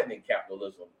survive in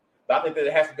capitalism. But I think that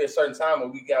there has to be a certain time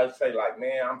when we guys say, like,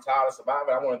 man, I'm tired of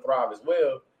surviving. I want to thrive as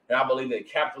well. And I believe that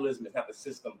capitalism is not the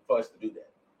system for us to do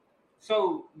that.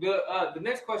 So the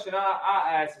next question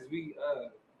I ask is we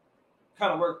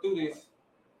kind of work through this.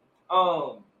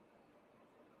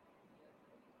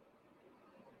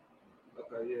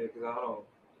 Okay, yeah, because I don't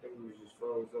think we just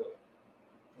froze up.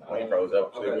 I ain't froze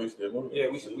up. Okay. We still moving. Yeah,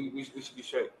 we should be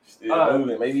straight. Still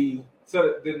moving, maybe.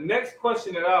 So the next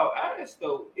question that I'll ask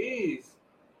though is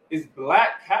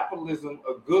black capitalism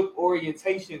a good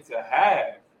orientation to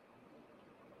have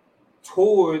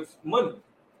towards money?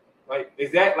 Like,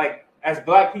 is that like as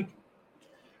black people?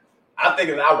 I think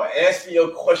that I would answer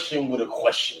your question with a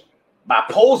question. By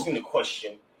posing the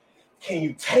question, can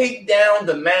you take down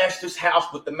the master's house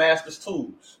with the master's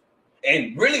tools?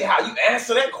 And really how you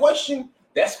answer that question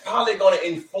that's probably going to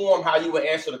inform how you would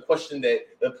answer the question that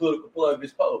the political plug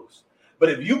is posed. But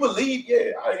if you believe,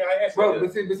 I answer. Bro,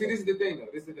 but see, this is the thing, though.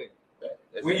 This is the thing.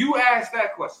 When you ask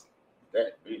that question,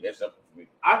 that's simple for me.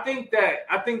 I think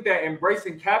that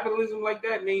embracing capitalism like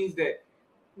that means that,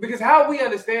 because how we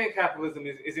understand capitalism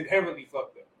is inherently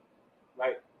fucked up.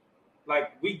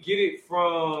 Like we get it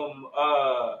from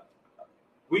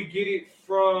we get it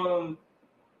from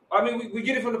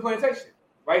the plantation,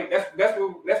 right? That's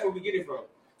where we get it from.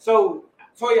 So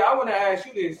Toya, I want to ask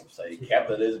you this. Say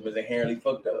capitalism is inherently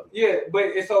fucked up. Yeah,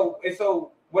 but so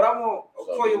what I want,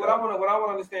 Toya, what I want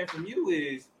to understand from you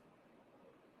is,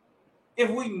 if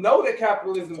we know that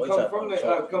capitalism comes from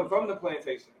the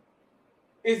plantation,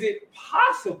 is it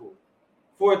possible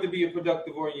for it to be a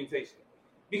productive orientation?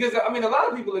 Because I mean, a lot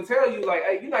of people will tell you like,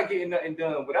 "Hey, you're not getting nothing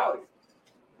done without it,"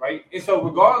 right? And so,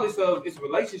 regardless of its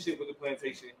relationship with the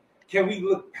plantation, can we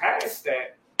look past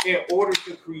that in order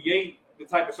to create the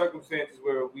type of circumstances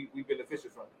where we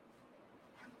benefit from it?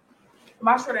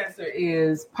 My short answer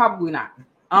is probably not.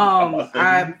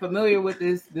 I'm familiar with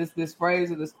this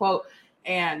phrase or this quote,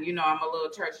 and I'm a little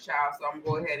church child, so I'm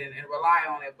going to go ahead and rely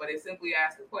on it. But it simply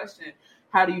asks the question: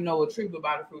 how do you know a tree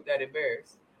by the fruit that it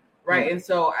bears? Right, and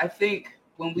so I think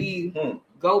when we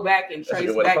go back and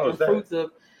trace back the fruits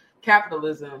of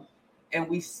capitalism, and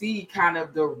we see kind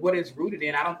of what it's rooted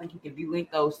in, I don't think you can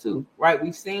delink those two, right?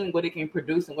 We've seen what it can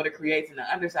produce and what it creates in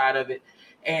the underside of it,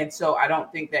 and so I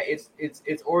don't think that its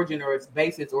origin or its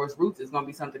basis or its roots is going to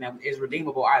be something that is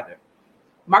redeemable either.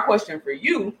 My question for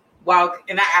you,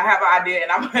 and I have an idea,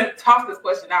 and I'm going to toss this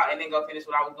question out and then go finish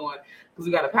what I was doing because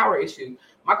we got a power issue.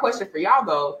 My question for y'all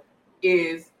though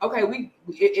is, okay,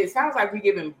 it sounds like we're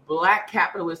giving black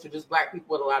capitalists or just black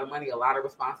people with a lot of money a lot of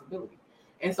responsibility.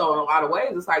 And so in a lot of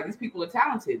ways, it's like these people are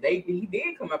talented. He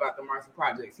did come about the Marcy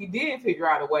projects. He did figure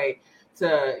out a way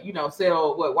to,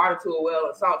 sell water to a well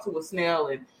and salt to a snail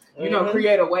and,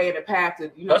 create a way and a path to,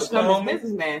 become this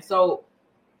businessman. So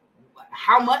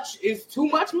how much is too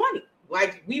much money?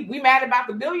 Like we mad about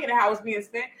the billion and how it's being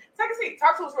spent. Take a seat.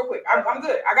 Talk to us real quick. I'm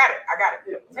good. I got it.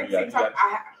 Take a seat.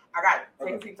 I got it.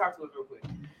 Take a seat. Talk to us real quick.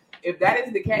 If that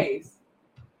is the case,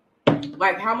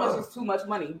 like how much is too much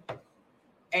money?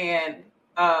 And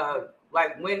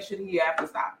when should he have to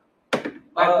stop?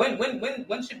 Like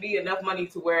when should be enough money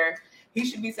to where he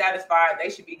should be satisfied, they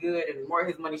should be good, and more of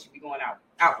his money should be going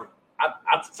outward?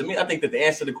 To me, I think that the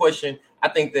answer to the question, I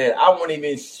think that I won't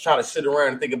even try to sit around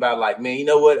and think about like, man, you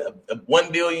know what? A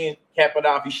 1 billion, cap it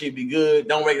off, you should be good.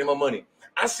 Don't make any more money.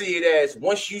 I see it as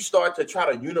once you start to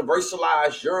try to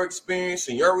universalize your experience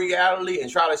and your reality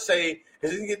and try to say,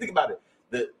 because you think about it,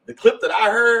 the clip that I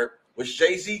heard was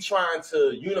Jay-Z trying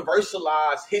to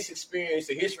universalize his experience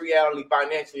and his reality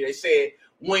financially. They said,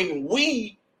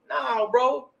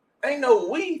 bro, ain't no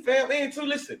we, fam.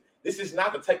 Listen, this is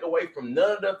not to take away from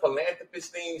none of the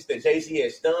philanthropist things that Jay-Z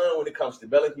has done when it comes to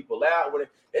bailing people out.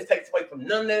 It takes away from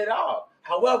none of that at all.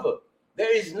 However,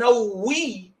 there is no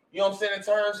we, you know what I'm saying, in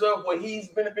terms of what he's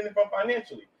benefiting from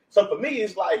financially. So for me,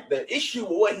 it's like the issue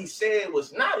of what he said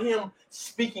was not him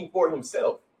speaking for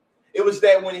himself. It was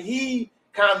that when he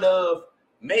kind of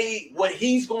made what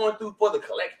he's going through for the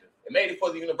collective and made it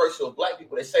for the universal of black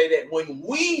people, they say that when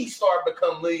we start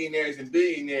become millionaires and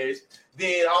billionaires,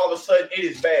 then all of a sudden it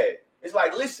is bad. It's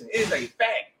like, listen, it is a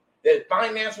fact that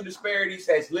financial disparities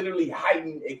has literally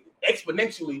heightened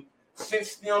exponentially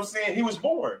since, he was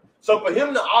born. So for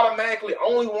him to automatically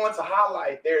only want to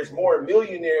highlight there's more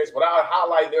millionaires without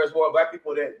highlighting there's more black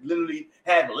people that literally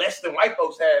have less than white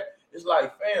folks have, it's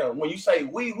like, fam, when you say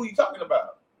we, who you talking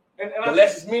about? And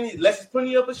less is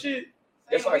plenty of a shit.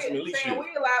 That's like some elite shit.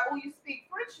 We allowed who you speak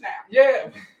French now.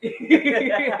 Yeah.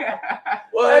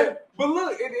 But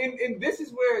look, and this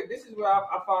is where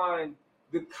I find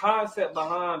the concept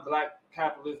behind black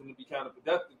capitalism to be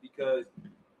counterproductive, because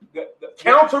the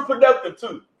counterproductive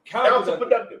too.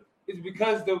 Counterproductive. It's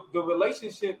because the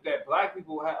relationship that black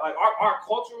people have, like our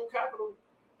cultural capital,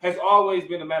 has always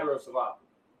been a matter of survival.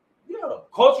 Yeah.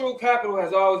 Cultural capital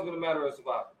has always been a matter of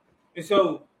survival. And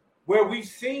so where we've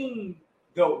seen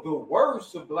the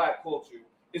worst of black culture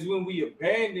is when we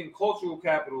abandon cultural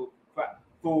capital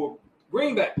for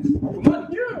greenbacks, for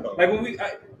money. Yeah. Like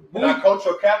when our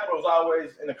cultural capital is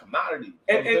always in a commodity.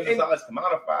 And it's always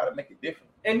commodified to make it different.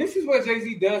 And this is where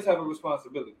Jay-Z does have a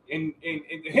responsibility, and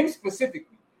him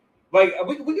specifically. Like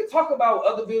we can talk about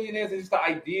other billionaires and just the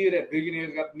idea that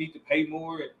billionaires need to pay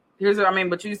more.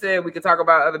 But you said we could talk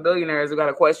about other billionaires. We got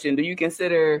a question. Do you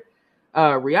consider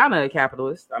Rihanna a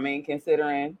capitalist? I mean,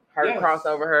 considering her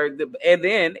crossover, and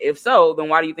then if so, then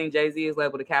why do you think Jay-Z is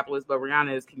labeled a capitalist, but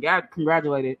Rihanna is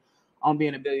congratulated on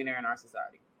being a billionaire in our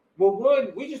society? Well,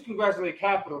 one, we just congratulate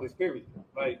capitalists, period.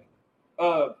 Like,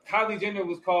 Kylie Jenner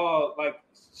was called, like,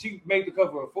 she made the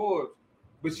cover of Forbes,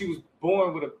 but she was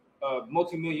born with a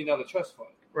multi-million-dollar trust fund.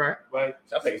 Right. Right.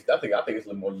 I think it's a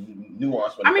little more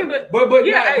nuanced. I mean, but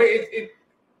yeah,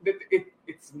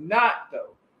 it's not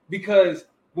though, because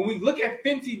when we look at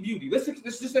Fenty Beauty, let's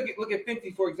just look at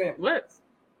Fenty for example.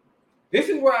 This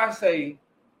is where I say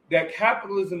that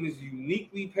capitalism is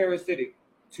uniquely parasitic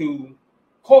to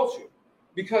culture,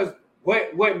 because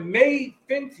what made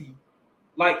Fenty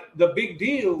like the big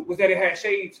deal was that it had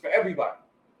shades for everybody.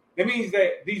 That means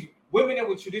that these women that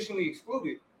were traditionally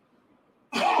excluded,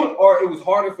 or it was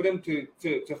harder for them to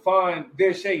find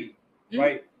their shade,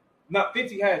 right? Not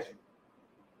Fenty had you,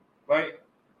 right?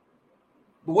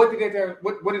 But what did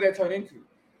that turn into?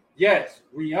 Yes,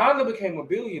 Rihanna became a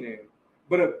billionaire,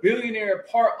 but a billionaire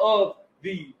part of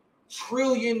the $1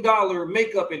 trillion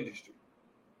makeup industry.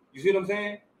 You see what I'm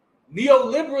saying?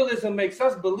 Neoliberalism makes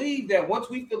us believe that once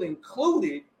we feel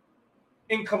included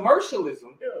in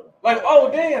commercialism, like,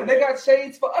 oh damn, they got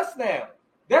shades for us now.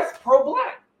 That's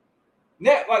pro-black.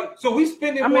 Now, like, so we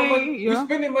spending more money. Yeah. We're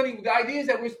spending money. The idea is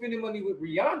that we're spending money with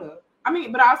Rihanna. I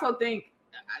mean, but I also think,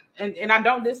 and I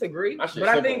don't disagree, but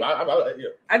I think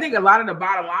a lot of the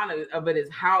bottom line of it is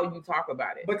how you talk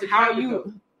about it. But to how cap it, you,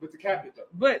 though. But to cap it though.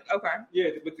 But okay.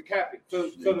 Yeah, but to cap it.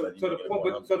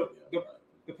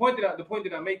 The point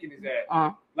that I'm making is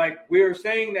that like we're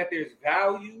saying that there's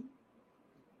value.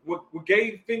 What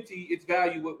gave Fenty its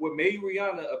value, what made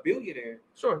Rihanna a billionaire,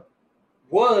 sure,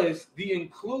 was the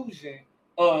inclusion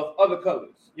of other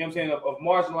colors. You know what I'm saying? Of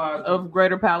marginalized, of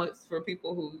greater palettes for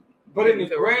people who. But in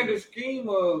the grander scheme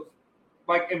of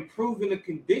like improving the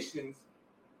conditions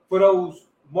for those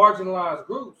marginalized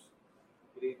groups,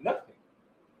 it ain't nothing.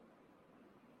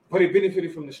 But it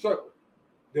benefited from the struggle.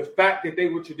 The fact that they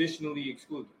were traditionally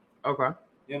excluded. Okay. You know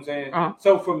what I'm saying?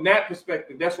 So from that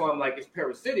perspective, that's why I'm like, it's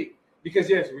parasitic. Because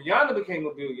yes, Rihanna became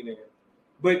a billionaire,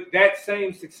 but that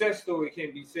same success story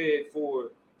can be said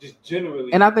for just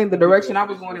generally. And I think the direction I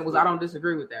was going in was, I don't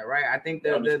disagree with that, right? I think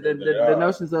the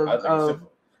notions of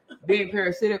being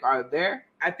parasitic are there.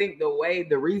 I think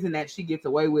the reason that she gets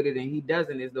away with it and he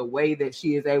doesn't is the way that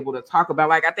she is able to talk about.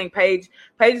 Like, I think Pages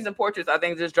and Portraits, I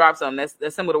think just dropped something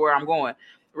that's similar to where I'm going.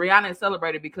 Rihanna is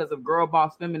celebrated because of girl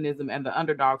boss feminism and the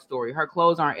underdog story. Her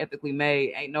clothes aren't ethically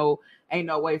made. Ain't no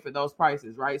way for those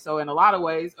prices, right? So in a lot of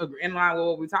ways, in line with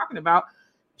what we're talking about,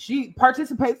 she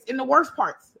participates in the worst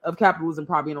parts of capitalism,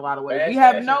 probably in a lot of ways. We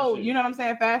have no, you know what I'm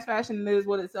saying? Fast fashion is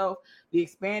what itself. The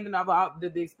expansion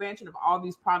of all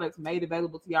these products made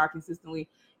available to y'all consistently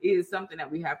is something that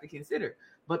we have to consider.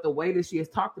 But the way that she has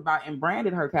talked about and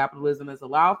branded her capitalism has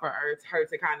allowed for her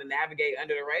to kind of navigate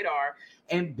under the radar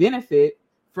and benefit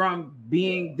from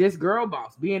being this girl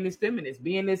boss, being this feminist,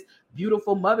 being this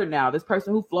beautiful mother now, this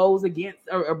person who flows against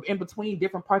or in between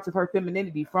different parts of her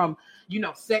femininity, from,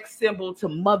 sex symbol to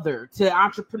mother to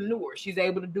entrepreneur. She's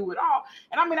able to do it all.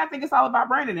 And I mean, I think it's all about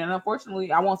branding. And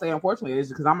unfortunately, I won't say unfortunately, it's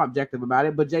because I'm objective about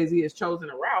it, but Jay-Z has chosen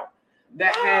a route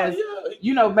that has,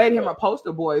 made him a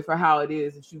poster boy for how it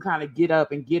is that you kind of get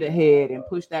up and get ahead and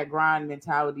push that grind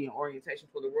mentality and orientation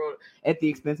for the world at the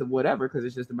expense of whatever, because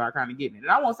it's just about kind of getting it. And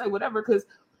I won't say whatever because,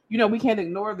 we can't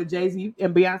ignore the Jay-Z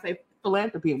and Beyonce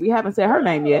philanthropy. We haven't said her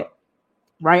name yet,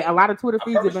 right? A lot of Twitter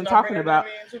feeds have been talking about.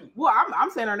 Well,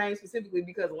 I'm saying her name specifically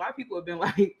because a lot of people have been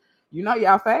like,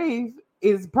 y'all fave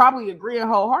is probably agreeing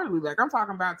wholeheartedly. Like, I'm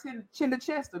talking about chin to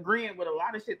chest agreeing with a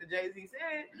lot of shit that Jay-Z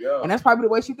said. Yeah. And that's probably the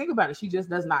way she think about it. She just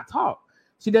does not talk.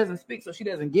 She doesn't speak, so she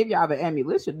doesn't give y'all the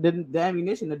ammunition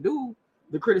to do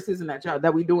the criticism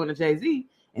that we doing to Jay-Z.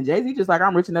 And Jay-Z just like,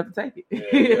 I'm rich enough to take it.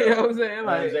 Yeah, you know what I'm saying?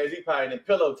 Like, Jay-Z probably in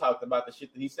Pillow talked about the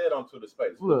shit that he said on Twitter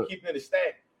Space. Keeping it a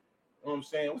stack. You know what I'm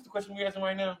saying? What's the question we asking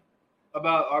right now?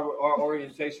 About our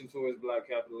orientation towards black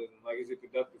capitalism. Like, is it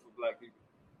productive for black people?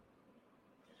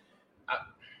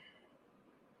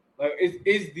 Like,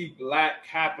 is the black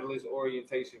capitalist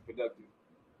orientation productive?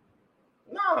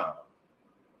 No.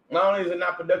 Not only is it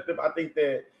not productive, I think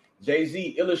that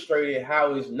Jay-Z illustrated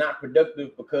how it's not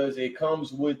productive because it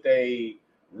comes with a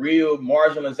real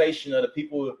marginalization of the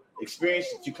people experience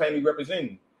that you claim to be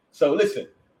representing. So listen,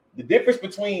 the difference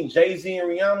between Jay-Z and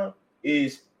Rihanna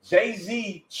is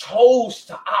Jay-Z chose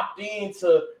to opt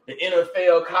into the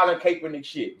NFL Colin Kaepernick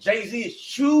shit. Jay-Z is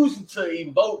choosing to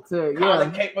evoke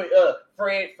Colin Kaepernick,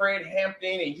 Fred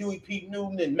Hampton and Huey P.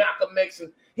 Newton and Malcolm X.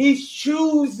 And he's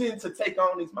choosing to take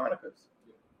on these monikers.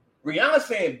 Rihanna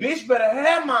saying, bitch, better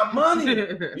have my money.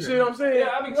 You see what I'm saying? Yeah,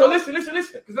 I mean, so listen. Because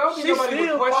I don't think nobody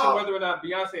would question whether or not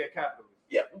Beyonce a capitalist.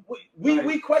 Yeah,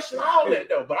 we question all that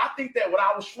though, but I think that what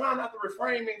I was trying not to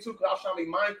refrain into, because I was trying to be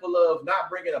mindful of not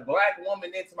bringing a black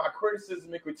woman into my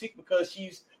criticism and critique because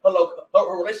she's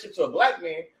her relationship to a black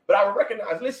man. But I would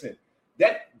recognize, listen,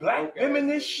 that black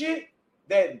feminist shit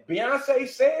that Beyonce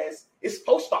says is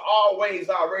supposed to always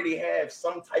already have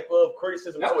some type of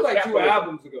criticism. That was like 2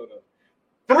 albums ago though.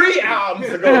 3 albums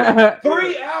ago.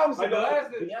 3 albums ago.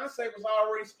 Beyonce was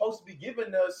already supposed to be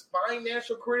giving us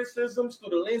financial criticisms through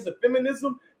the lens of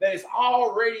feminism that is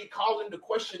already calling into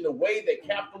question the way that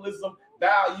capitalism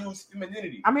values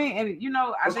femininity. I mean, and you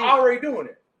know, I think already doing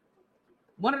it.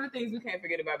 One of the things we can't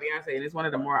forget about Beyonce, and it's one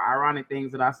of the more ironic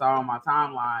things that I saw on my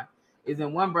timeline, is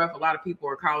in one breath, a lot of people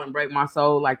are calling Break My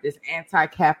Soul like this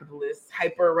anti-capitalist,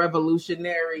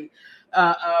 hyper-revolutionary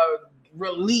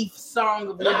relief song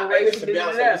of liberation.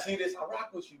 Beyonce, you see this? I rock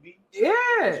with you, B. Yeah.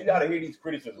 But you gotta hear these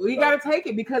criticisms. We gotta take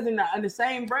it, because in the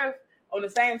same breath, on the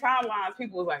same timelines,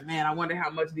 people was like, man, I wonder how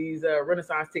much these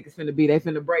Renaissance tickets finna be. They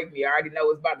finna break me. I already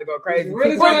know it's about to go crazy.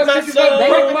 Renaissance tickets you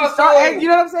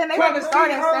know what I'm saying? They about to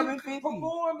start at $750.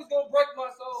 Perform is gonna break my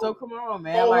soul. So come on,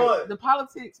 man. Like the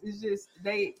politics is just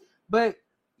but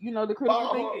you know, the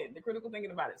critical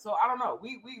thinking about it. So I don't know.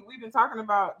 We've been talking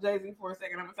about Jay-Z for a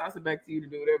second. I'm gonna toss it back to you to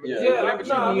do whatever you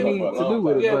need to do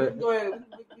with it. Yeah, but go ahead.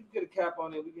 We can get a cap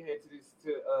on it. We can head to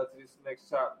this next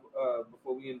shot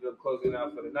before we end up closing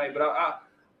out for the night. But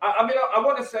I mean, I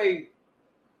want to say,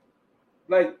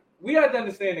 like, we have to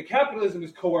understand that capitalism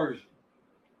is coercion.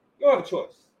 You don't have a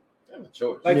choice. You have a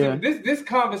choice. Like this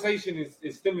conversation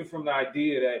is stemming from the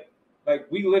idea that, like,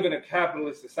 we live in a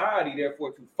capitalist society,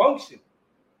 therefore to function,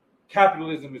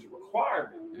 capitalism is a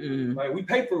requirement. Like, we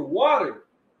pay for water,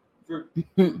 for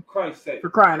Christ's sake. For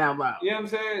crying out loud. You know what I'm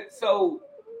saying? So,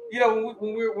 you know,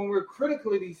 when we're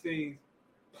critical of these things,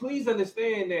 please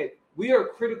understand that we are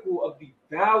critical of the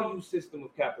value system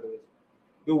of capitalism.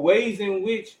 The ways in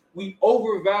which we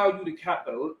overvalue the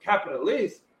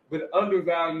capitalist, but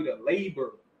undervalue the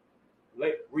labor.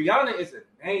 Like, Rihanna is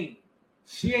a name.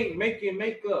 She ain't making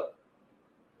makeup.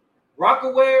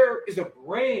 Rocawear is a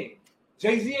brand.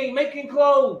 Jay-Z ain't making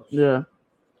clothes. Yeah.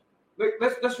 Like,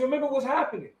 let's remember what's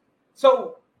happening.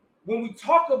 So when we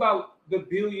talk about the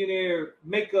billionaire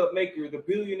makeup maker, the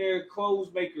billionaire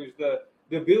clothes makers, the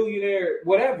billionaire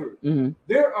whatever,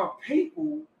 there are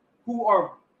people who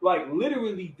are, like,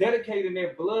 literally dedicating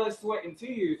their blood, sweat, and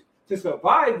tears to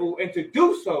survival, and to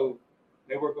do so,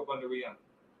 they work up under Rihanna.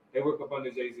 They work up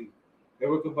under Jay-Z. They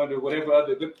work up under whatever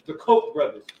other, the Koch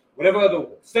brothers, whatever other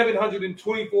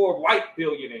 724 white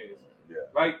billionaires. Yeah.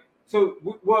 Right? So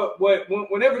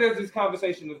whenever there's this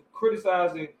conversation of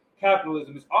criticizing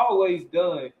capitalism, it's always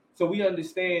done so we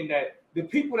understand that the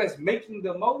people that's making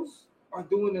the most are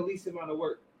doing the least amount of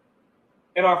work.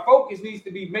 And our focus needs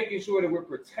to be making sure that we're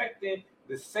protecting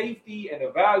the safety and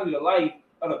the value of life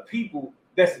of the people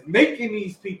that's making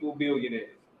these people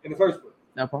billionaires in the first place.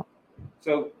 No problem.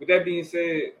 So with that being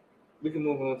said, we can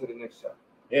move on to the next shot.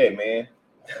 Yeah, man.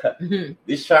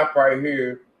 This shop right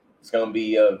here is going to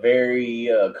be very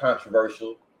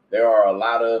controversial. There are a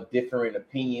lot of different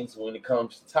opinions when it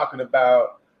comes to talking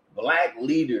about black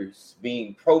leaders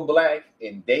being pro-black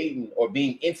and dating or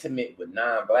being intimate with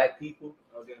non-black people.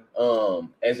 Okay.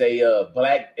 As a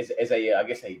black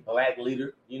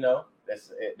leader, you know,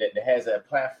 that has a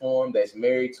platform that's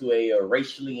married to a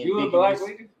racially ambiguous. You a black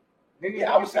leader?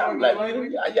 Yeah, I would say I'm a black leader.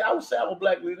 Yeah, I would say I'm a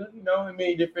black leader, you know, in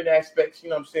many different aspects, you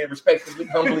know what I'm saying, respectively,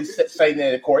 humbly saying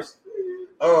that, of course.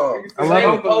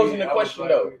 I'm posing the question,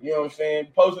 though, you know what I'm saying,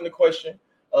 posing the question.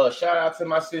 Shout out to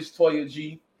my sis, Toya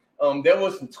G. There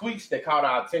was some tweets that caught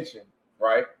our attention,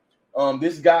 right?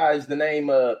 This guy is the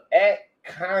name of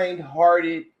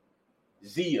 @kindhearted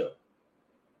Zia.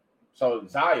 So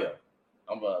Zaya.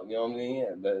 You know what I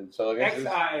mean? So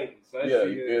XIA. So yeah,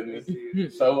 you feel me?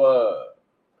 So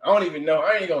I don't even know.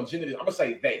 I ain't gonna gender this. I'm gonna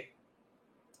say they.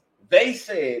 They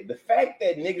said the fact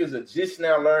that niggas are just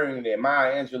now learning that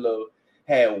Maya Angelou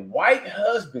had white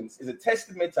husbands is a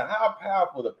testament to how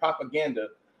powerful the propaganda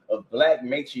of black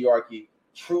matriarchy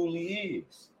truly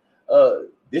is.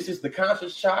 This is the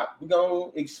conscious chop. We're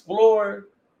gonna explore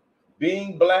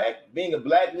being black, being a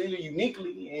black leader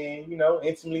uniquely, and, you know,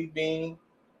 intimately being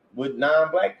with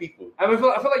non-black people. I mean,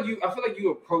 I feel like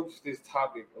you approach this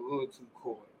topic a little too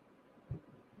coy.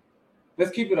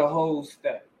 Let's keep it a whole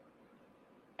step.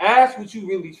 Ask what you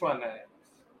really trying to ask.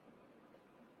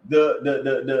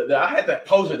 I had to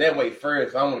pose it that way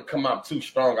first. I don't want to come out too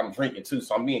strong. I'm drinking too,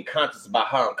 so I'm being conscious about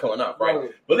how I'm coming out, right?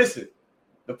 But listen,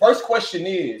 the first question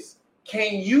is,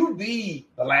 can you be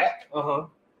black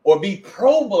or be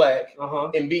pro-black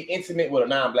and be intimate with a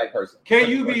non-black person? Can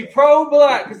you be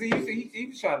pro-black? Because he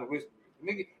was trying to whisper.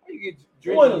 Nigga, how you get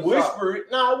You wouldn't whisper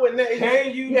it. No, I wouldn't.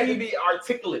 Can you have to be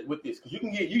articulate with this because you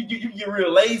can get you get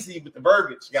real lazy with the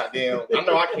verbiage. Goddamn, I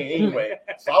know I can anyway.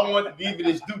 So I want to give it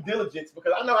this due diligence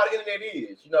because I know how the internet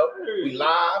is. You know, we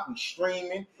live, we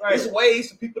streaming. Right. There's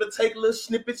ways for people to take little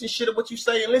snippets and shit of what you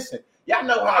say and listen. Y'all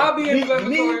know how I'll be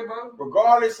inflammatory, bro.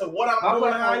 Regardless of what I'm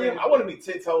doing, how I am, I want to be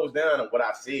 10 toes down on what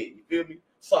I said. You feel me?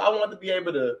 So I want to be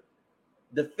able to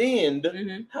defend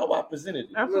how I presented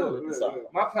it. Absolutely.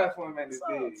 Look. My platform ain't as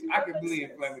big. I can be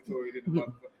inflammatory to the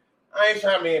motherfucker. I ain't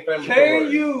trying to be inflammatory.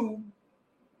 Can you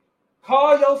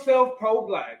call yourself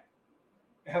pro-black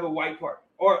and have a white party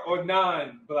or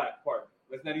non-black party?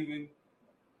 Let's not even,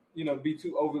 be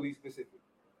too overly specific.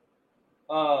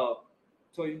 So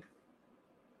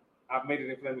I've made it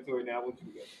inflammatory now. What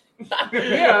you got?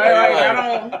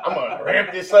 I'm gonna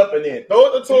ramp this up and then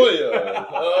throw it to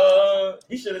Toya.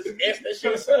 He should have asked that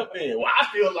shit himself then. Well, I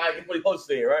feel like it's what he supposed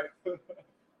to say, right?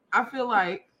 I feel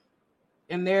like,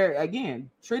 and they're again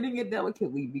treating it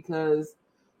delicately because,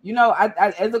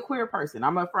 I as a queer person,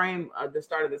 I'm gonna frame the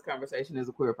start of this conversation as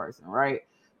a queer person, right?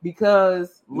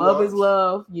 Because love is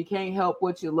love. You can't help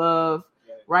what you love,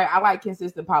 right? I like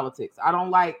consistent politics. I don't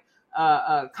like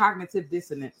cognitive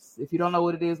dissonance. If you don't know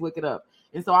what it is, look it up.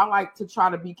 And so I like to try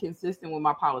to be consistent with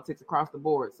my politics across the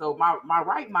board. So my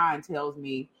right mind tells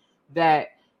me that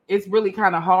it's really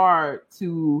kind of hard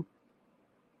to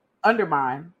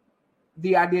undermine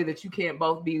the idea that you can't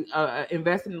both be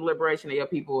invested in the liberation of your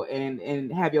people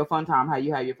and have your fun time how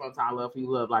you have your fun time, love who you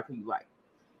love, like who you like.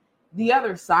 The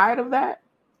other side of that,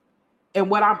 and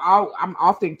what I'm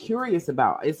often curious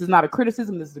about, this is not a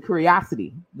criticism, this is a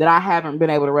curiosity that I haven't been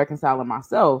able to reconcile in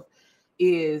myself,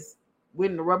 is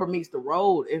when the rubber meets the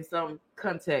road in some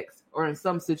context or in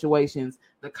some situations,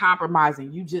 the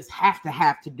compromising you just have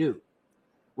to do,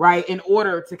 right? In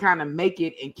order to kind of make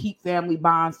it and keep family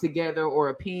bonds together or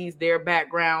appease their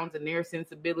backgrounds and their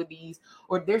sensibilities,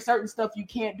 or there's certain stuff you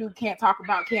can't do, can't talk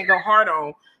about, can't go hard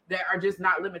on that are just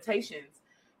not limitations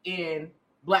in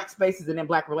Black spaces and in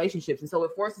Black relationships. And so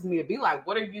it forces me to be like,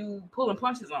 what are you pulling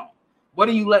punches on? What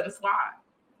are you letting slide?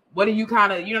 What are you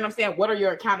kind of, you know what I'm saying? What are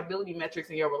your accountability metrics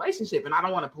in your relationship? And I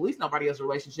don't want to police nobody else's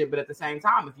relationship, but at the same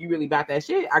time, if you really got that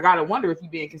shit, I got to wonder if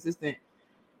you're being consistent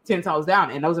 10 toes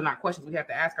down. And those are not questions we have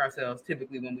to ask ourselves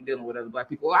typically when we're dealing with other Black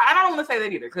people. I don't want to say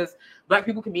that either, because Black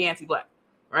people can be anti-Black,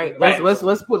 right?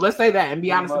 Let's say that and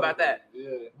be honest about that.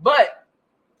 Yeah. But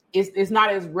it's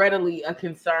not as readily a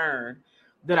concern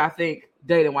that I think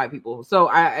dating white people,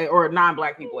 or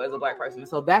non-Black people as a Black person.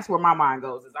 So that's where my mind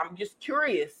goes. Is I'm just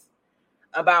curious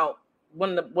about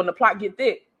when the plot get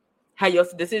thick, how your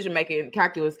decision making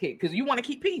calculus kick, because you want to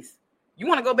keep peace. You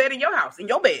want to go bed in your house, in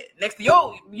your bed, next to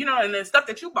your, and then stuff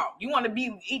that you bought. You want to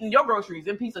be eating your groceries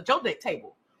in peace at your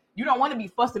table. You don't want to be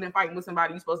fussing and fighting with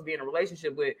somebody you're supposed to be in a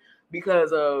relationship with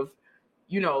because of,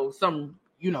 some,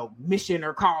 mission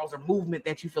or cause or movement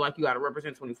that you feel like you got to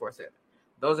represent 24/7.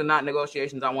 Those are not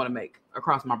negotiations I want to make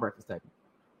across my breakfast table.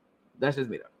 That's just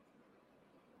me, though.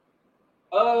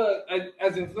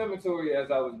 As inflammatory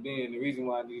as I was being, the reason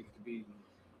why I needed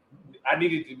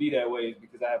to be that way is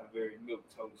because I have a very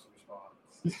milquetoast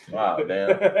response. Wow,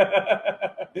 damn.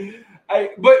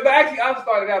 But actually, I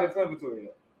started out inflammatory.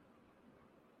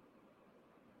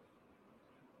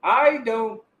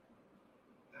 Do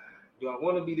I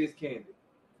want to be this candid?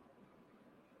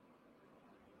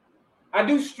 I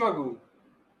do struggle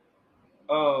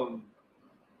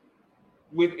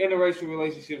with interracial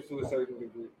relationships to a certain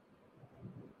degree.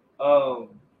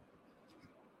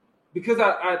 Because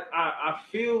I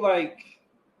feel like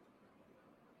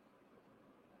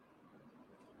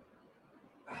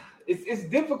it's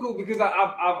difficult because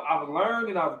I've learned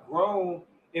and I've grown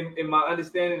in my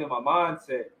understanding and my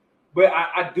mindset, but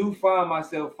I do find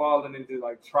myself falling into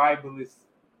like tribalist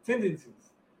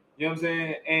tendencies. You know what I'm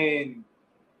saying? And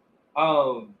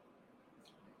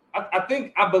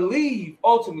I believe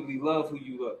ultimately love who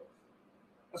you love.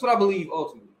 That's what I believe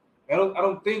ultimately. I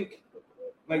don't think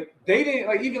like dating,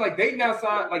 like even like dating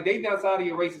outside of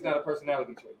your race is not a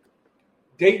personality trait.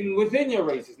 Dating within your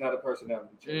race is not a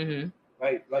personality trait. Mm-hmm.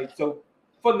 Right? Like, so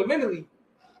fundamentally,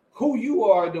 who you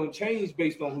are don't change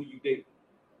based on who you date.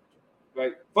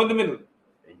 Right? Fundamentally.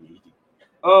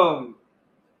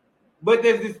 But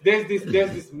there's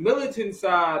this militant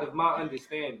side of my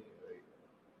understanding.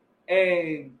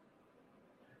 And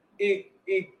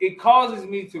it causes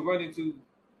me to run into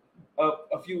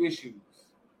a few issues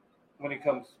when it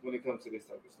comes to this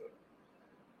type of stuff.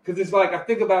 Because it's like I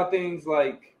think about things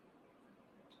like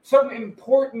certain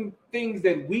important things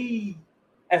that we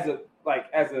as a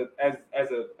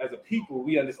people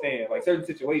we understand, like certain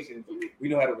situations we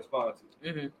know how to respond to.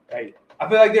 Mm-hmm. Right? I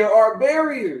feel like there are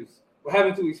barriers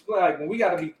having to explain, like when we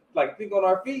got to be like think on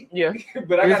our feet. Yeah,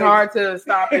 but it's hard to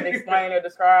stop and explain or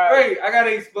describe. Right, I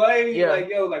gotta explain. Yeah. Like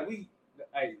yo, like we,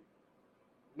 hey,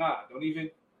 nah, don't even.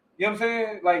 You know what I'm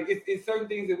saying? Like it's certain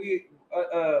things that we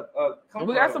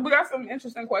we got some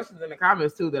interesting questions in the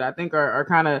comments too that I think are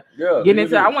kind of getting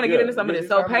into. I want to get into some of this.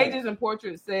 So Pages and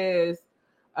Portraits says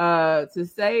to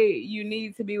say you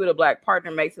need to be with a black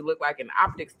partner makes it look like an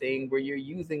optics thing where you're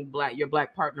using your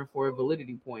black partner for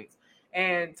validity points.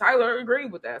 And Tyler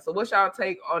agreed with that. So what's y'all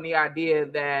take on the idea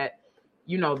that,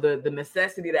 you know, the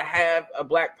necessity to have a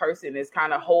black person is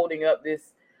kind of holding up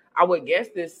this, I would guess,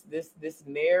 this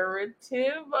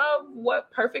narrative of what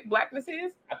perfect blackness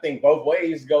is? I think both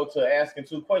ways go to asking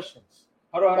two questions.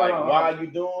 Hold on. Why are you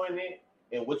doing it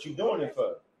and what you doing it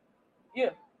for?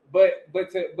 Yeah. But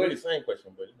the same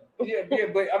question, but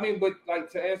but I mean, but like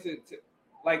to answer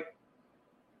like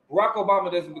Barack Obama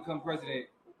doesn't become president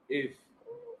if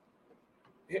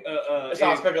it's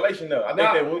all speculation though. I think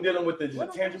that when we're dealing with the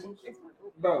tangibles,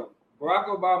 bro, Barack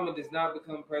Obama does not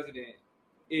become president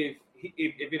if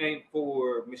it ain't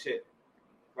for Michelle,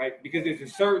 right? Because there's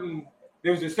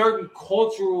a certain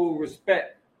cultural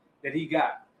respect that he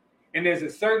got, and there's a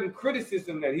certain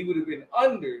criticism that he would have been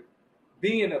under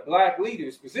being a black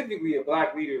leader, specifically a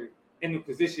black leader in the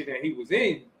position that he was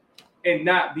in, and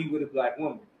not be with a black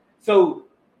woman. So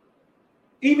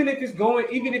even if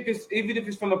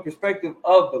it's from a perspective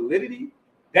of validity,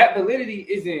 that validity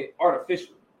isn't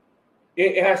artificial.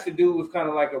 It has to do with kind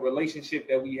of like a relationship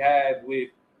that we have with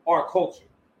our culture.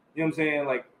 You know what I'm saying?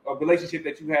 Like a relationship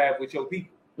that you have with your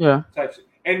people. Yeah. Type shit.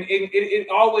 And it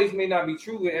always may not be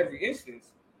true in every instance,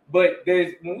 but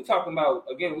when we're talking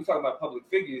about public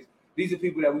figures, these are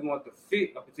people that we want to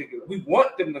fit a particular. We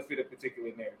want them to fit a particular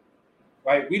narrative,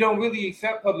 right? We don't really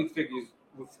accept public figures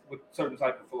with certain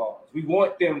type of flaws. We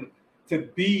want them to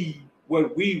be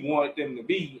what we want them to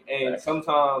be, and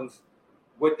sometimes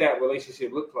what that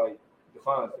relationship looks like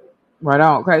defines it. Right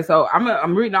on. Okay, so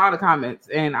I'm reading all the comments,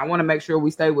 and I want to make sure we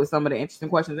stay with some of the interesting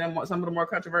questions and some of the more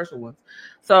controversial ones.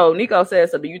 So Nico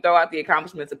says, so do you throw out the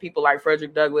accomplishments of people like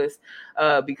Frederick Douglass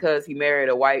because he married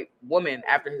a white woman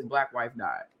after his black wife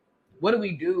died? What do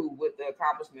we do with the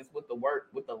accomplishments, with the work,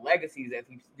 with the legacies that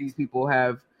these people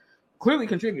have clearly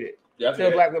contributed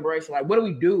to black liberation? Like, what do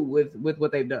we do with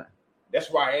what they've done? That's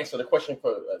why I answer the question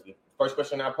for the first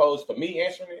question I posed for me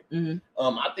answering it.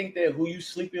 Mm-hmm. I think that who you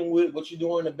sleeping with, what you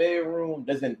do in the bedroom,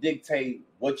 doesn't dictate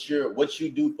what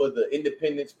you do for the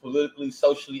independence, politically,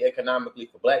 socially, economically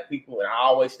for black people. And I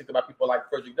always think about people like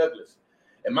Frederick Douglass.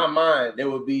 In my mind, it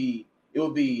would be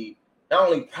not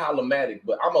only problematic,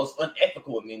 but almost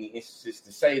unethical in many instances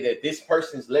to say that this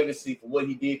person's legacy for what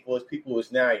he did for his people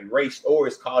is now erased or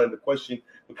is called into question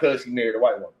because he married a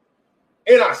white woman.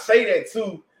 And I say that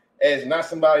too as not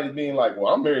somebody that's being like,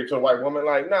 well, I'm married to a white woman.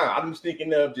 Like, nah, I'm just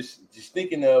thinking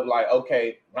of like,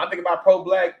 okay, when I think about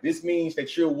pro-black, this means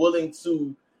that you're willing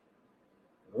to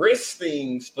risk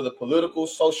things for the political,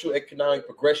 social, economic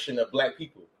progression of black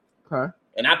people. Okay.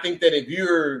 And I think that if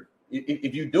you're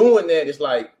doing that, it's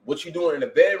like what you're doing in the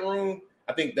bedroom,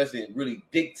 I think doesn't really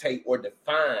dictate or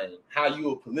define how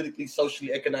you are politically,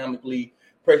 socially, economically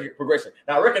progressing.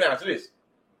 Now, recognize this.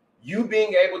 You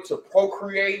being able to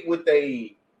procreate with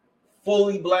a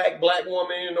fully black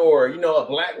woman or, a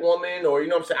black woman or,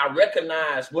 what I'm saying? I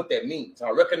recognize what that means. I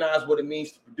recognize what it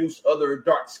means to produce other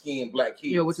dark-skinned black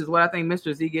kids. Yeah, which is what I think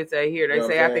Mr. Z gets at here. They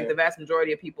say, I think the vast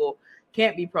majority of people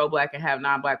can't be pro-black and have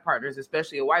non-black partners,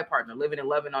 especially a white partner. Living and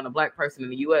loving on a black person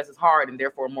in the U.S. is hard and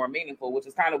therefore more meaningful, which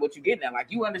is kind of what you're getting at. Like,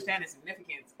 you understand the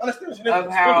significance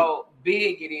of how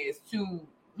big it is to,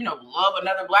 love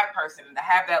another black person and to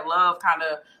have that love kind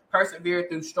of persevere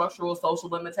through structural social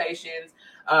limitations,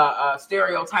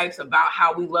 stereotypes about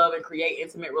how we love and create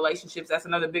intimate relationships. That's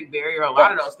another big barrier, a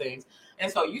lot of those things.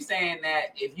 And so you saying that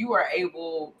if you are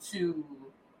able to,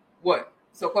 what?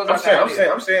 So I'm saying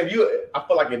I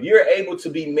feel like if you're able to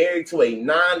be married to a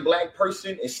non-black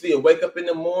person and still wake up in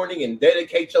the morning and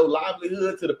dedicate your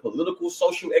livelihood to the political,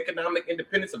 social, economic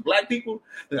independence of black people,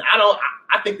 then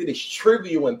I think that it's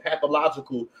trivial and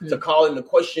pathological to call into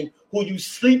question who you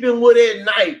sleeping with at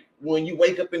night when you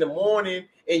wake up in the morning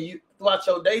and you throughout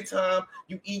your daytime,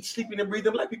 you eat, sleeping, and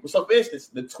breathing black people. So for instance,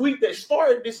 the tweet that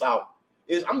started this off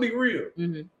is, I'm gonna be real.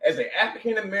 Mm-hmm. As an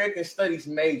African American studies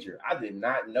major, I did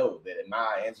not know that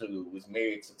Maya Angelou was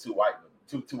married to two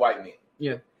white men.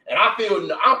 Yeah, and I'm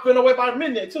feeling away by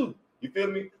men there too. You feel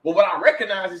me? But what I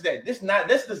recognize is that this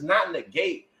does not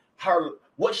negate her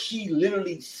what she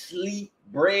literally sleep,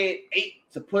 bred, ate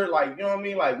to put it like, you know what I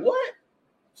mean? Like what?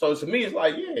 So to me, it's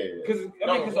like, yeah,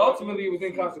 because ultimately it was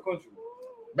inconsequential.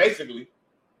 Basically.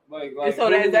 And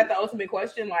so is that the ultimate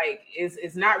question? Like,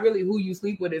 it's not really who you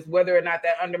sleep with, it's whether or not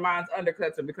that undermines,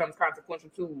 undercuts, or becomes consequential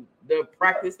to the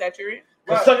practice that you're in.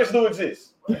 Because suckers do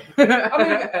exist. I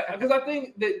mean, because I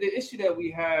think the issue that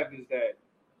we have is that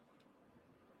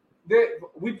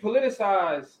we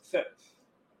politicize sex,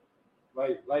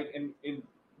 and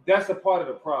that's a part of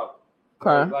the problem.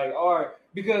 Okay.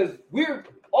 Because we're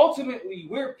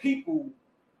people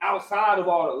outside of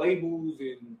all the labels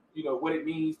and what it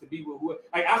means to be with who,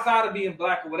 like outside of being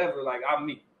black or whatever. Like I'm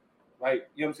me, right?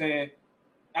 You know what I'm saying?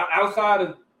 Outside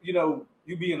of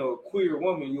you being a queer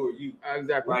woman, you're you.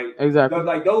 Exactly. Right? Exactly.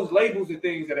 Like those labels are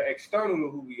things that are external to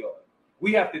who we are.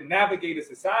 We have to navigate a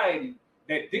society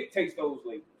that dictates those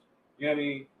labels. You know what I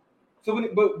mean? So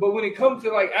when it comes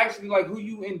to actually who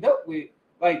you end up with,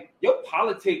 your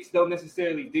politics don't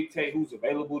necessarily dictate who's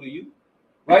available to you,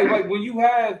 right? Like when you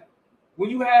have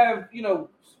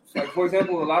for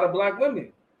example, a lot of black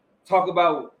women talk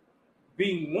about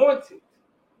being wanted,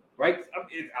 right?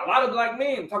 A lot of black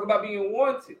men talk about being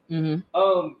wanted.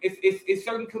 Mm-hmm. It's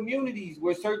certain communities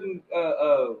where certain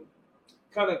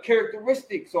kind of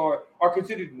characteristics are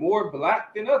considered more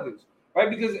black than others, right?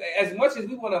 Because as much as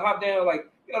we want to hop down,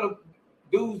 the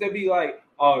dudes that be like,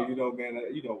 oh, man,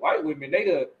 white women,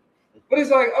 but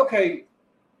it's like, okay,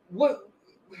 what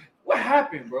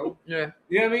happened, bro? Yeah.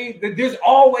 You know what I mean? There's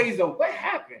always a what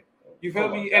happened. You feel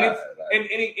me? And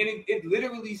it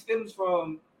literally stems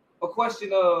from a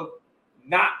question of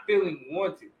not feeling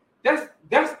wanted.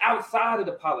 That's outside of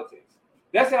the politics.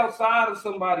 That's outside of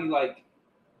somebody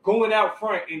going out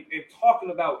front and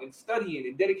talking about and studying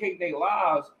and dedicating their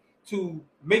lives to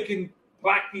making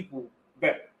black people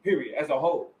better, period, as a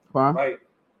whole. Wow. Right?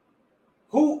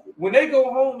 Who, when they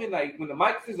go home and when the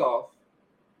mics is off,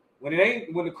 when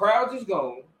the crowds is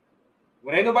gone,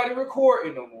 when ain't nobody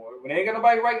recording no more, when ain't got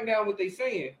nobody writing down what they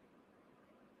saying,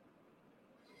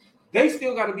 they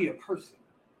still got to be a person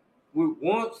with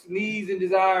wants, needs, and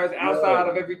desires outside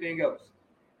of everything else.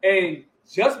 And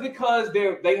just because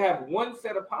they have one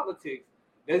set of politics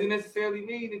doesn't necessarily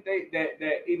mean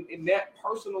that in that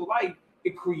personal life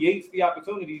it creates the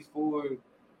opportunities for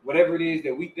whatever it is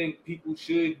that we think people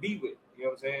should be with. You know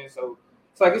what I'm saying? So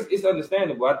it's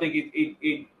understandable. I think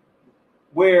it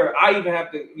where I even have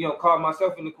to call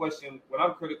myself into question when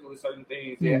I'm critical of certain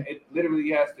things. Yeah, it literally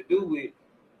has to do with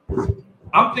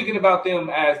I'm thinking about them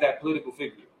as that political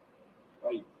figure.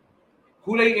 Right?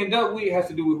 Who they end up with has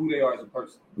to do with who they are as a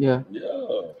person. Yeah.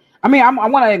 Yeah. I mean, I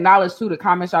want to acknowledge too the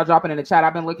comments y'all dropping in the chat.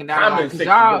 I've been looking down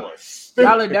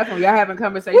y'all are definitely having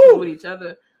conversations with each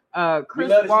other.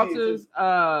 Chris Walters,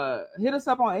 hit us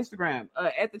up on Instagram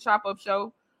at the Chop Up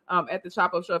Show. At the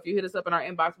Chop Up Show, if you hit us up in our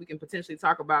inbox, we can potentially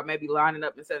talk about maybe lining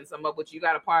up and setting something up with you. You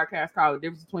got a podcast called The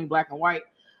Difference Between Black and White,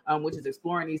 which is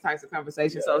exploring these types of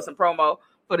conversations. Yeah. So some promo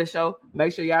for the show.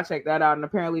 Make sure y'all check that out. And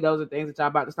apparently those are things that y'all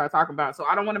about to start talking about. So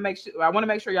I want to make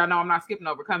sure y'all know I'm not skipping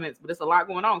over comments, but there's a lot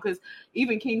going on because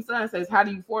even King Son says, how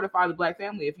do you fortify the black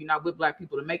family if you're not with black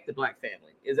people to make the black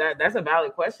family? That's a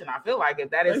valid question. I feel like if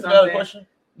that is something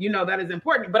that is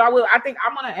important. But I think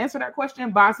I'm going to answer that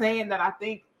question by saying that I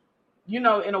think, in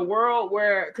a world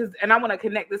where, and I want to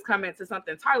connect this comment to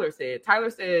something Tyler said. Tyler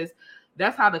says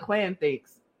that's how the Klan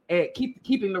thinks, at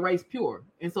keeping the race pure.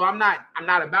 And so I'm not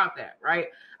about that, right?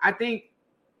 I think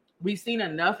we've seen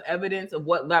enough evidence of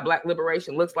what black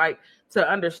liberation looks like to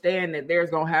understand that there's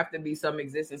going to have to be some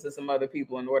existence of some other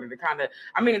people in order to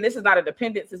and this is not a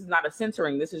dependence, this is not a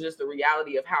centering, this is just the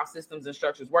reality of how systems and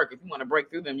structures work. If you want to break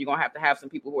through them, you're going to have some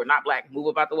people who are not black move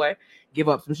up out the way, give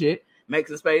up some shit, make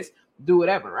some space, do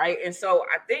whatever, right? And so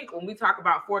I think when we talk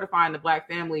about fortifying the black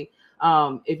family,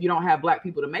 if you don't have black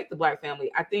people to make the black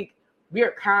family, I think we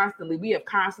have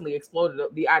constantly exploded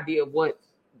the idea of what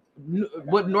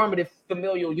normative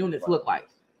familial units look like,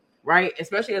 right?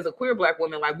 Especially as a queer black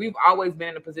woman, we've always been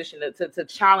in a position to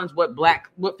challenge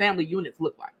what family units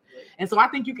look like. And so I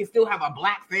think you can still have a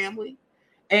black family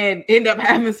and end up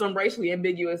having some racially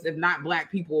ambiguous, if not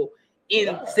black people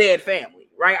in said family.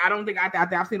 Right, I don't think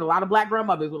I've seen a lot of black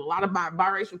grandmothers with a lot of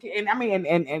biracial kids,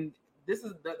 and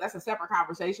that's a separate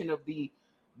conversation of the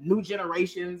new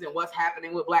generations and what's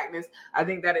happening with blackness. I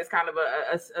think that is kind of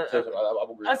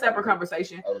a separate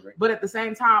conversation. But at the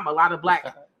same time, a lot of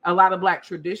black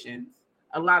traditions,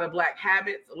 a lot of black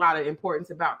habits, a lot of importance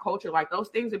about culture, those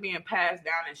things are being passed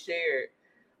down and shared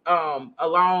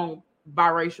along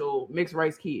biracial mixed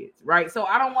race kids, right? So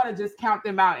I don't want to just count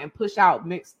them out and push out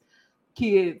mixed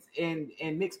kids and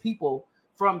mixed people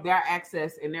from their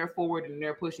access and their forward and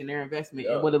their push and their investment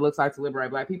in what it looks like to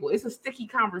liberate black people. It's a sticky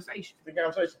conversation.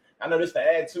 I know this to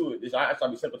add to it. This I try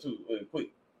to be simple too, really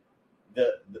quick.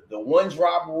 The one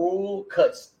drop rule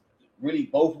cuts really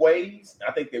both ways.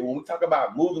 I think that when we talk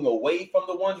about moving away from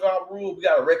the one drop rule, we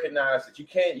got to recognize that you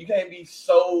can't be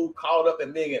so caught up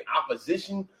in being in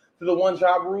opposition to the one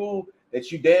drop rule that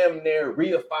you damn near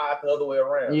reify the other way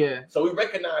around. Yeah. So we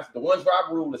recognize the one drop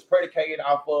rule is predicated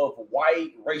off of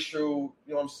white racial,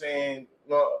 you know what I'm saying?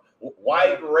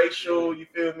 White racial, you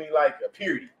feel me, like a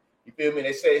purity. You feel me?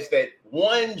 It says that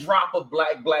one drop of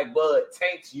black blood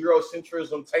taints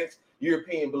Eurocentrism, taints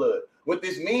European blood. What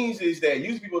this means is that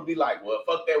usually people be like, well,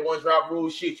 fuck that one drop rule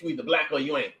shit, you either black or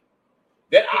you ain't.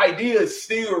 That idea is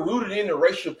still rooted in the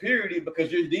racial purity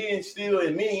because you're then still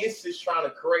in many instances trying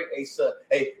to create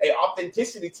a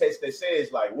authenticity test that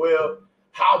says like, well,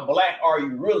 how black are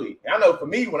you really? And I know for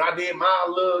me, when I did my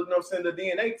little, you know what I'm saying, the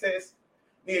DNA test,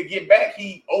 nigga get back,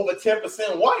 he over 10%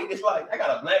 white. It's like, I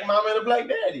got a black mama and a black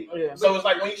daddy. Yeah. So it's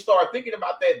like when you start thinking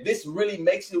about that, this really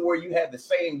makes it where you have the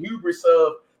same hubris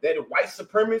of that white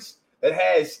supremacist that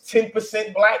has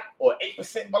 10% black or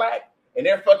 8% black. And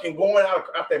they're fucking going out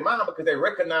their mind because they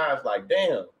recognize, like,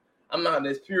 damn, I'm not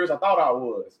as pure as I thought I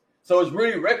was. So it's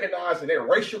really recognizing that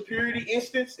racial purity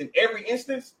instance in every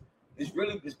instance is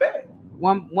really bad.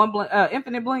 One blink,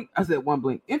 infinite blink. I said one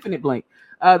blink, infinite blink.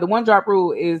 The one drop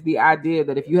rule is the idea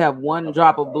that if you have one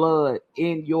drop of blood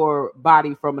in your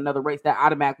body from another race, that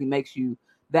automatically makes you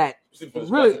that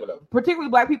really, particularly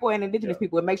black people and indigenous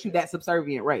people, it makes you that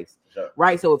subservient race,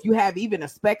 right? So if you have even a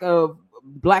speck of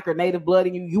black or native blood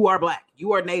in you, you are black,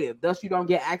 you are native, thus you don't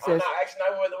get access.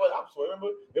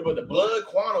 Remember the blood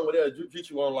quantum where they'll treat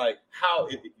you on like how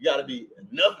you got to be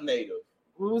enough native.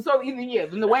 So even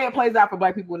and the way it plays out for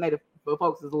black people and native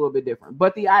folks is a little bit different.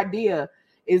 But the idea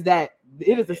is that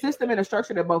it is a system and a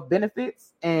structure that both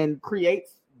benefits and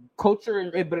creates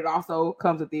culture, but it also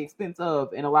comes at the expense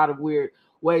of in a lot of weird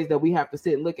ways that we have to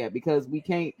sit and look at because we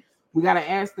got to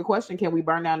ask the question, can we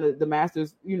burn down the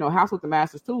master's, house with the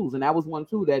master's tools? And that was one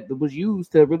tool that was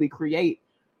used to really create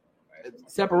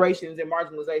separations and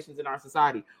marginalizations in our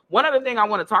society. One other thing I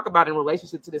want to talk about in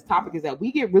relationship to this topic is that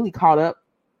we get really caught up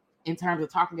in terms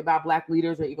of talking about black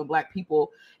leaders or even black people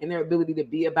and their ability to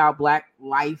be about black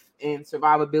life and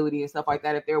survivability and stuff like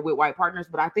that if they're with white partners.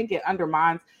 But I think it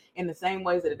undermines, in the same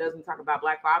ways that it doesn't talk about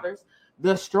black fathers,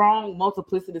 the strong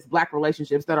multiplicitous black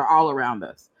relationships that are all around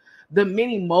us. The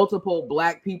many multiple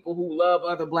black people who love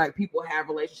other black people, have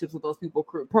relationships with those people,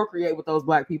 procreate with those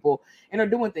black people, and are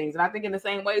doing things. And I think in the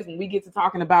same ways, when we get to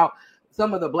talking about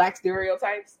some of the black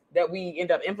stereotypes that we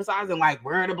end up emphasizing, like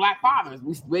where are the black fathers?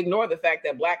 We ignore the fact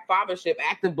that black fathership,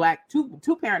 active black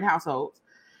two-parent households,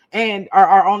 and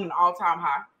are on an all-time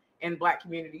high in black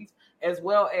communities, as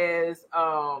well as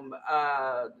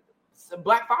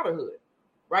black fatherhood.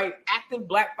 Right, active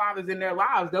black fathers in their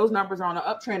lives, those numbers are on an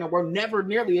uptrend and were never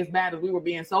nearly as bad as we were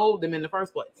being sold them in the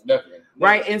first place. Definitely.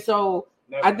 Right, and so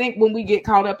I think when we get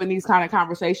caught up in these kind of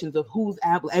conversations of who's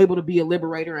able to be a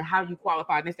liberator and how you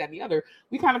qualify this, that, and the other,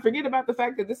 we kind of forget about the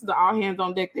fact that this is an all hands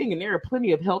on deck thing, and there are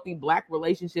plenty of healthy black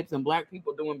relationships and black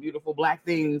people doing beautiful black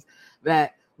things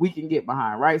that we can get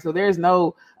behind. Right, so there's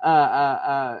no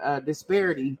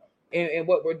disparity in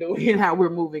what we're doing and how we're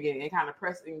moving it and kind of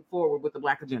pressing forward with the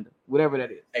black agenda, whatever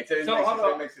that is. Hey, so hold on. I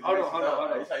will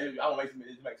make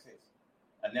it make sense.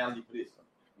 Analogy for this.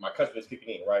 My customer's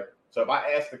kicking in, right? So if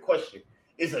I ask the question,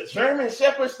 is a German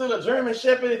Shepherd still a German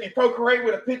Shepherd if you procreate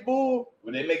with a pit bull?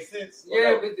 Would it make sense?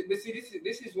 Yeah, but see,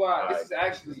 this is why this is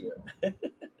actually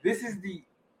this is the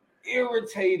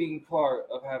irritating part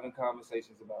of having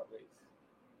conversations about race.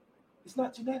 It's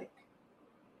not genetic.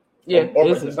 Yeah,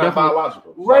 it's not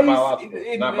biological. Race,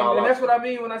 and that's what I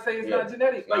mean when I say it's not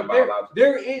genetic. Like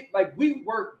like we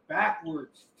work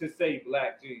backwards to say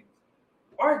black genes.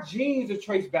 Our genes are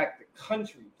traced back to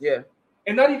countries. Yeah,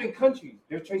 and not even countries.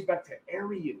 They're traced back to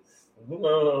areas.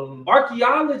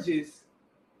 Archaeologists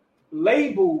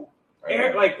label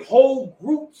like whole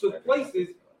groups of places.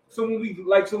 So when we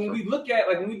look at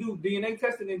when we do DNA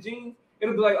testing in genes,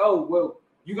 it'll be like, oh well,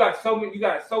 you got so much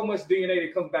DNA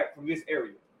that comes back from this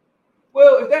area.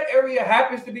 Well, if that area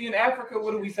happens to be in Africa,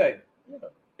 what do we say? Yeah.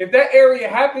 If that area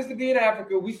happens to be in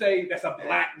Africa, we say that's a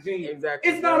black gene.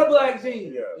 Exactly. It's not a black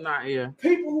gene. Yeah. Not here.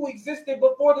 People who existed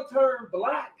before the term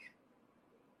black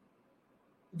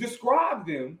describe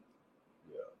them.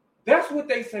 Yeah. That's what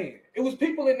they saying. It was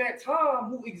people in that time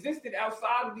who existed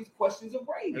outside of these questions of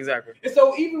race. Exactly. And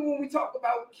so even when we talk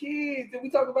about kids and we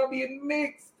talk about being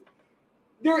mixed,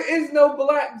 there is no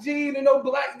black gene and no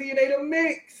black DNA to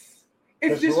mix.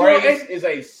 It's just race is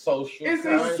a social. It's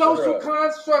construct. A social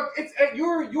construct.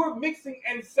 You're mixing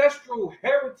ancestral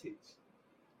heritage.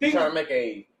 You're trying to make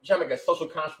a social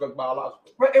construct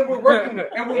biological. Right, and we're working.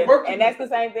 And that's the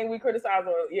same thing we criticize.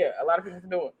 A lot of people for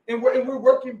doing. And we're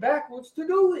working backwards to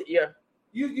do it. Yeah.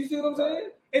 You see what I'm saying?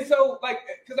 And so, like,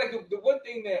 because like the one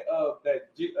thing that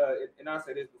and I'll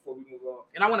say this before we move on,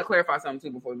 and I want to clarify something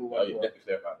too before we move on. Yeah, definitely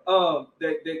clarify.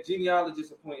 That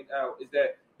genealogists are pointing out is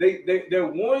that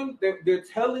they're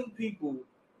telling people,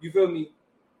 you feel me?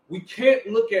 We can't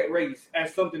look at race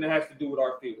as something that has to do with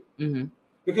our field,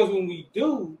 because when we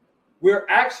do, we're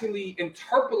actually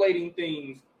interpolating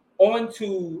things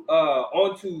onto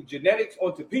genetics,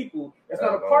 onto people. That's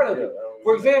not a part of it.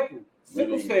 For example,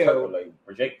 sickle cell.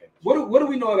 Projecting. What do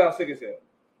we know about sickle cell?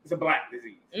 It's a black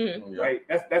disease, right?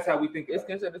 That's how we think it's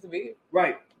considered to be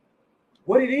right.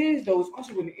 What it is, though, is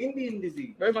also an Indian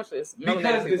disease. Very much is.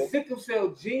 Because the sickle cell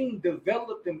gene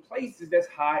developed in places that's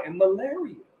high in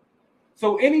malaria.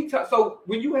 So so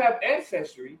when you have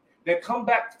ancestry that come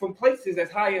back from places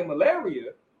that's high in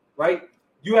malaria, right,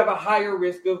 you have a higher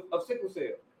risk of sickle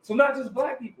cell. So not just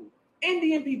black people,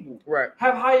 Indian people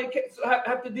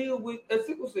have to deal with a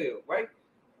sickle cell, right?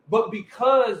 But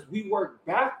because we work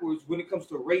backwards when it comes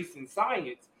to race and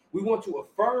science, we want to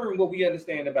affirm what we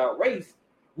understand about race.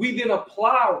 We then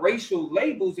apply racial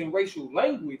labels and racial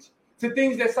language to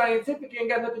things that scientifically ain't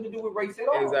got nothing to do with race at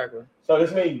all. Exactly. So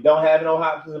this means you don't have no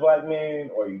hops as a black man,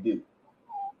 or you do?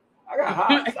 I got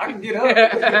hops. I can get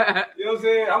up. You know what I'm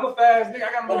saying? I'm a fast nigga.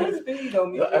 I got a little speed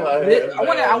on me.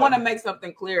 I want to make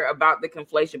something clear about the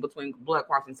conflation between blood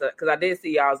quantum, because I did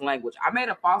see y'all's language. I made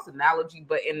a false analogy,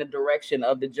 but in the direction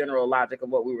of the general logic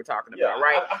of what we were talking about,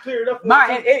 right? I cleared it up. And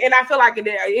I feel like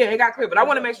it got clear, but I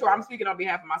want to make sure I'm speaking on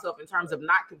behalf of myself in terms of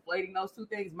not conflating those two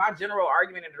things. My general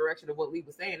argument in the direction of what Lee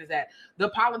was saying is that the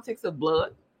politics of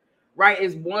blood, right,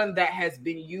 is one that has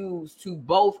been used to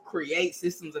both create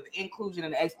systems of inclusion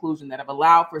and exclusion that have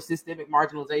allowed for systemic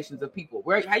marginalizations of people.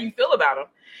 How you feel about them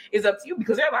is up to you,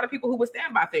 because there are a lot of people who would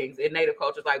stand by things in native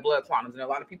cultures like blood quantums, and a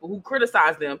lot of people who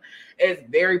criticize them as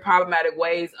very problematic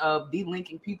ways of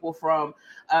delinking people from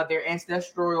their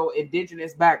ancestral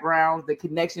indigenous backgrounds, the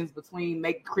connections between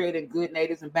creating good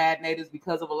natives and bad natives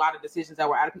because of a lot of decisions that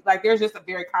were out of people. Like, there's just a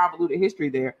very convoluted history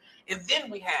there. And then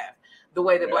we have the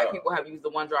way that black people have used the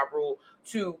one-drop rule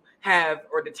to have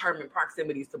or determine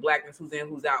proximities to blackness, who's in,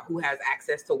 who's out, who has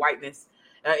access to whiteness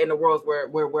in the worlds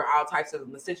where all types of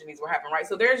misogynies were happening, right?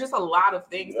 So there's just a lot of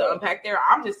things to unpack there.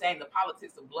 I'm just saying the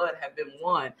politics of blood have been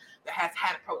one that has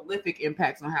had prolific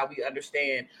impacts on how we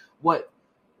understand what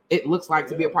it looks like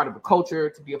to be a part of a culture,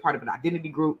 to be a part of an identity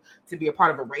group, to be a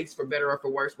part of a race, for better or for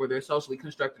worse, whether it's socially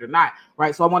constructed or not,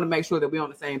 right? So I want to make sure that we're on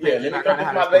the same page. Let me come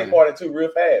to my main part too real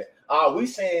fast. We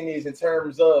saying is in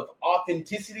terms of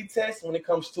authenticity tests when it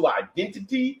comes to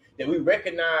identity, that we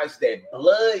recognize that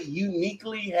blood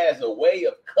uniquely has a way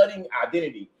of cutting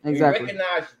identity. Exactly. We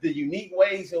recognize the unique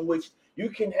ways in which you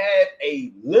can have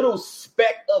a little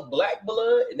speck of black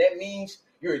blood, and that means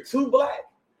you're too black.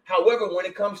 However, when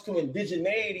it comes to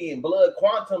indigeneity and blood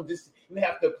quantum, you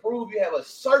have to prove you have a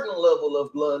certain level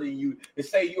of blood in you to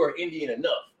say you are Indian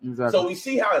enough. Exactly. So we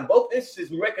see how in both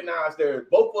instances we recognize they're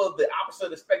both of the opposite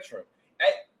of the spectrum.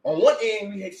 On one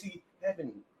end, we see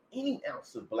having any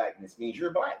ounce of blackness means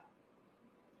you're black.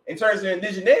 In terms of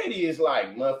indigeneity, it's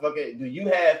like, motherfucker, do you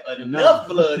have enough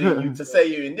blood in you to say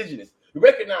you're indigenous? We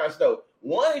recognize, though,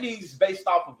 one of these is based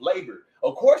off of labor.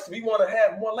 Of course, we want to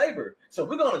have more labor. So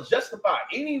we're going to justify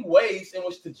any ways in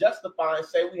which to justify and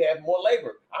say we have more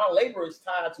labor. Our labor is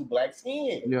tied to black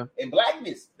skin and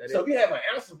blackness. So if you have an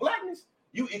ounce of blackness,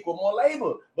 you equal more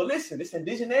labor. But listen, this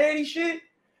indigeneity shit,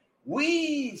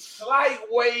 we slight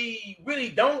way really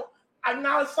don't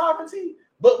acknowledge sovereignty,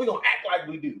 but we're going to act like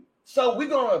we do. So we're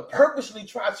going to purposely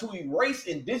try to erase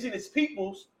indigenous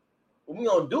peoples. We're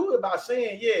going to do it by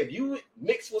saying, if you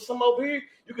mix with some over here,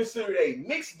 you consider it a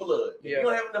mixed blood. You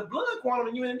don't have enough blood quantum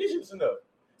and you're indigenous enough.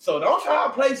 So don't try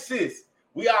to play cis.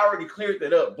 We already cleared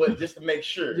that up, but just to make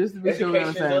sure. Just to be sure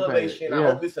elevation. I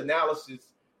hope this analysis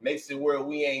makes it where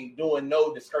we ain't doing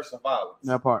no discursive violence.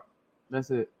 That part.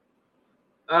 That's it.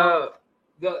 The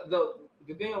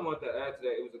thing I want to add to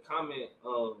that, it was a comment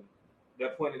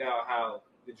that pointed out how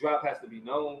the drop has to be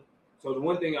known. So the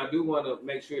one thing I do want to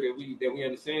make sure that we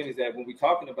understand is that when we're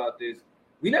talking about this,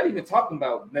 we're not even talking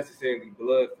about necessarily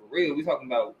blood for real. We're talking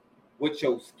about what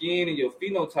your skin and your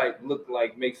phenotype look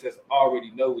like makes us already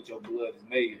know what your blood is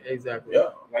made of. Exactly. Yeah.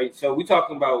 Right. So we're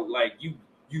talking about like you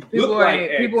people look like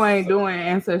X. People ain't doing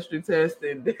ancestry tests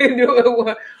and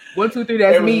doing 1, 2, 3.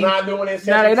 That's me. They was not doing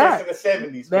ancestry tests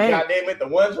in the 70s. But goddamn it, the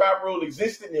one drop rule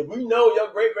existed. And if we know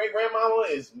your great great grandmama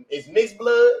is mixed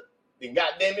blood, then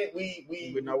goddamn it,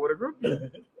 we know what a group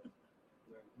is.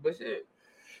 But shit.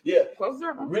 Yeah.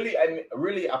 Closer. Really, I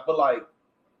feel like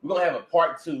we're gonna have a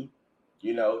part 2.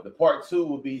 You know, the part 2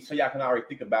 will be, so y'all can already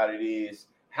think about it, is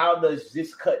how does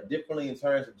this cut differently in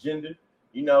terms of gender?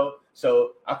 You know,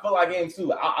 so I feel like I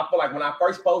feel like when I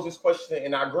first posed this question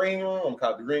in our green room, I'm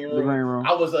called the green room.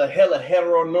 I was a hella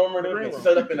heteronormative and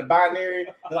set up in the binary.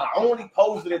 I only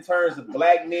posed it in terms of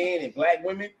black men and black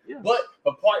women. Yeah. But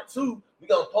for part 2, we're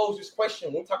gonna pose this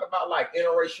question. When we talk about like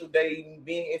interracial dating,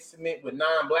 being intimate with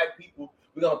non-black people,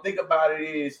 we're gonna think about it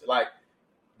is like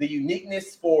the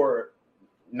uniqueness for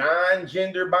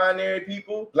non-gender binary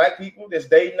people, black people that's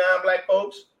dating non-black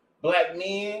folks. Black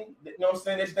men, you know what I'm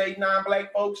saying, that's dating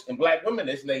non-black folks, and black women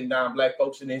that's dating non-black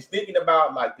folks, and then thinking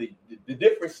about like the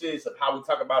differences of how we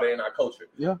talk about it in our culture.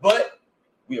 Yeah. But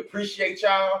we appreciate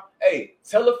y'all. Hey,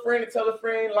 tell a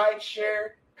friend, like,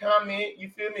 share, comment. You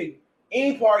feel me?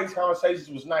 Any part of these conversations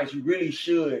was nice. You really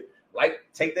should like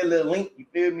take that little link. You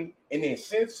feel me? And then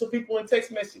send it to people in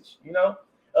text message. You know,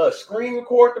 screen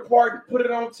record the part, put it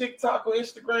on TikTok or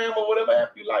Instagram or whatever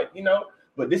app you like. You know.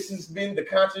 But this has been the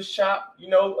Conscious Shop. You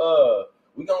know,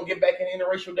 we're going to get back in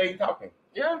interracial dating talking.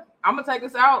 Yeah, I'm going to take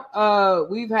us out.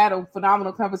 We've had a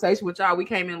phenomenal conversation with y'all. We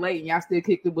came in late and y'all still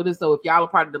kicked it with us. So if y'all are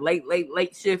part of the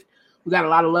late shift, we got a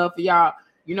lot of love for y'all.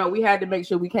 You know, we had to make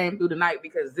sure we came through the night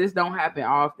because this don't happen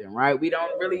often, right? We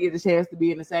don't really get the chance to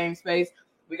be in the same space.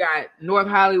 We got North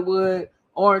Hollywood,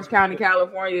 Orange County,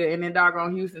 California, and then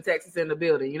doggone Houston, Texas in the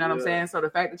building. You know what I'm saying? So the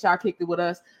fact that y'all kicked it with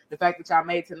us, the fact that y'all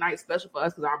made tonight special for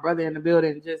us because our brother in the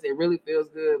building, just it really feels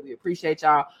good. We appreciate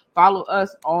y'all. Follow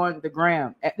us on the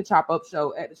gram at the Chop Up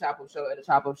Show, at the Chop Up Show, at the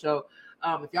Chop Up Show.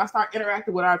 If y'all start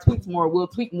interacting with our tweets more, we'll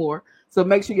tweet more. So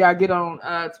make sure y'all get on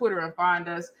Twitter and find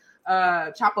us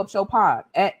Chop Up Show Pod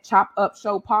at Chop Up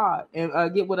Show Pod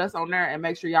and get with us on there and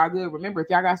make sure y'all good. Remember, if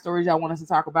y'all got stories y'all want us to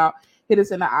talk about, hit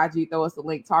us in the IG, throw us a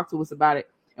link, talk to us about it,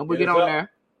 and we'll get on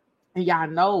there. And y'all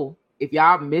know if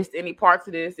y'all missed any parts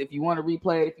of this, if you want to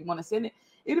replay it, if you want to send it,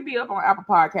 it'll be up on Apple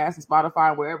Podcasts and Spotify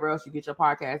and wherever else you get your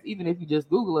podcast, even if you just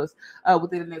Google us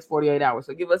within the next 48 hours.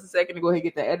 So give us a second to go ahead and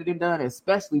get the editing done,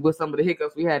 especially with some of the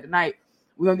hiccups we had tonight.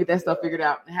 We're going to get that stuff figured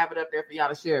out and have it up there for y'all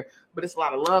to share. But it's a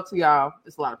lot of love to y'all.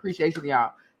 It's a lot of appreciation to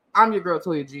y'all. I'm your girl,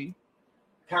 Toya G.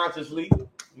 Consciously,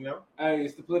 you know. Hey,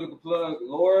 it's the political plug,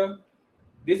 Laura.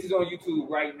 This is on YouTube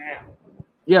right now.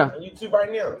 Yeah. On YouTube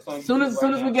right now. As soon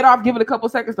as we get off, give it a couple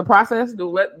seconds to process.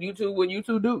 Let YouTube what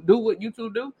YouTube do what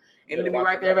YouTube do, and it'll be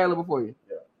right there available for you.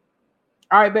 Yeah.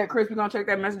 All right, bet Chris, we're gonna check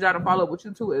that message out and follow up with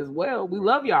you too as well. We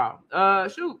love y'all.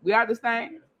 Shoot, we out this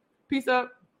thing. Peace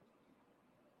up.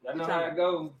 Y'all know how it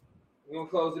goes. We're gonna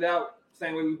close it out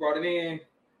same way we brought it in.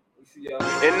 See y'all.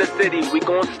 In the city, we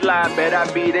gon' slide, bet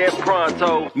I be there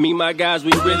pronto. Me, my guys,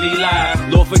 we really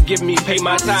live. Lord, forgive me, pay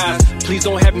my tithes. Please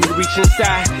don't have me reach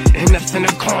inside, and that's in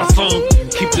the console.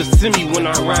 Keep the semi when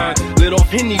I ride, lit off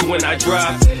Henny when I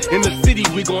drive. In the city,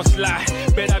 we gon' slide,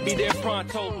 bet I be there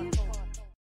pronto.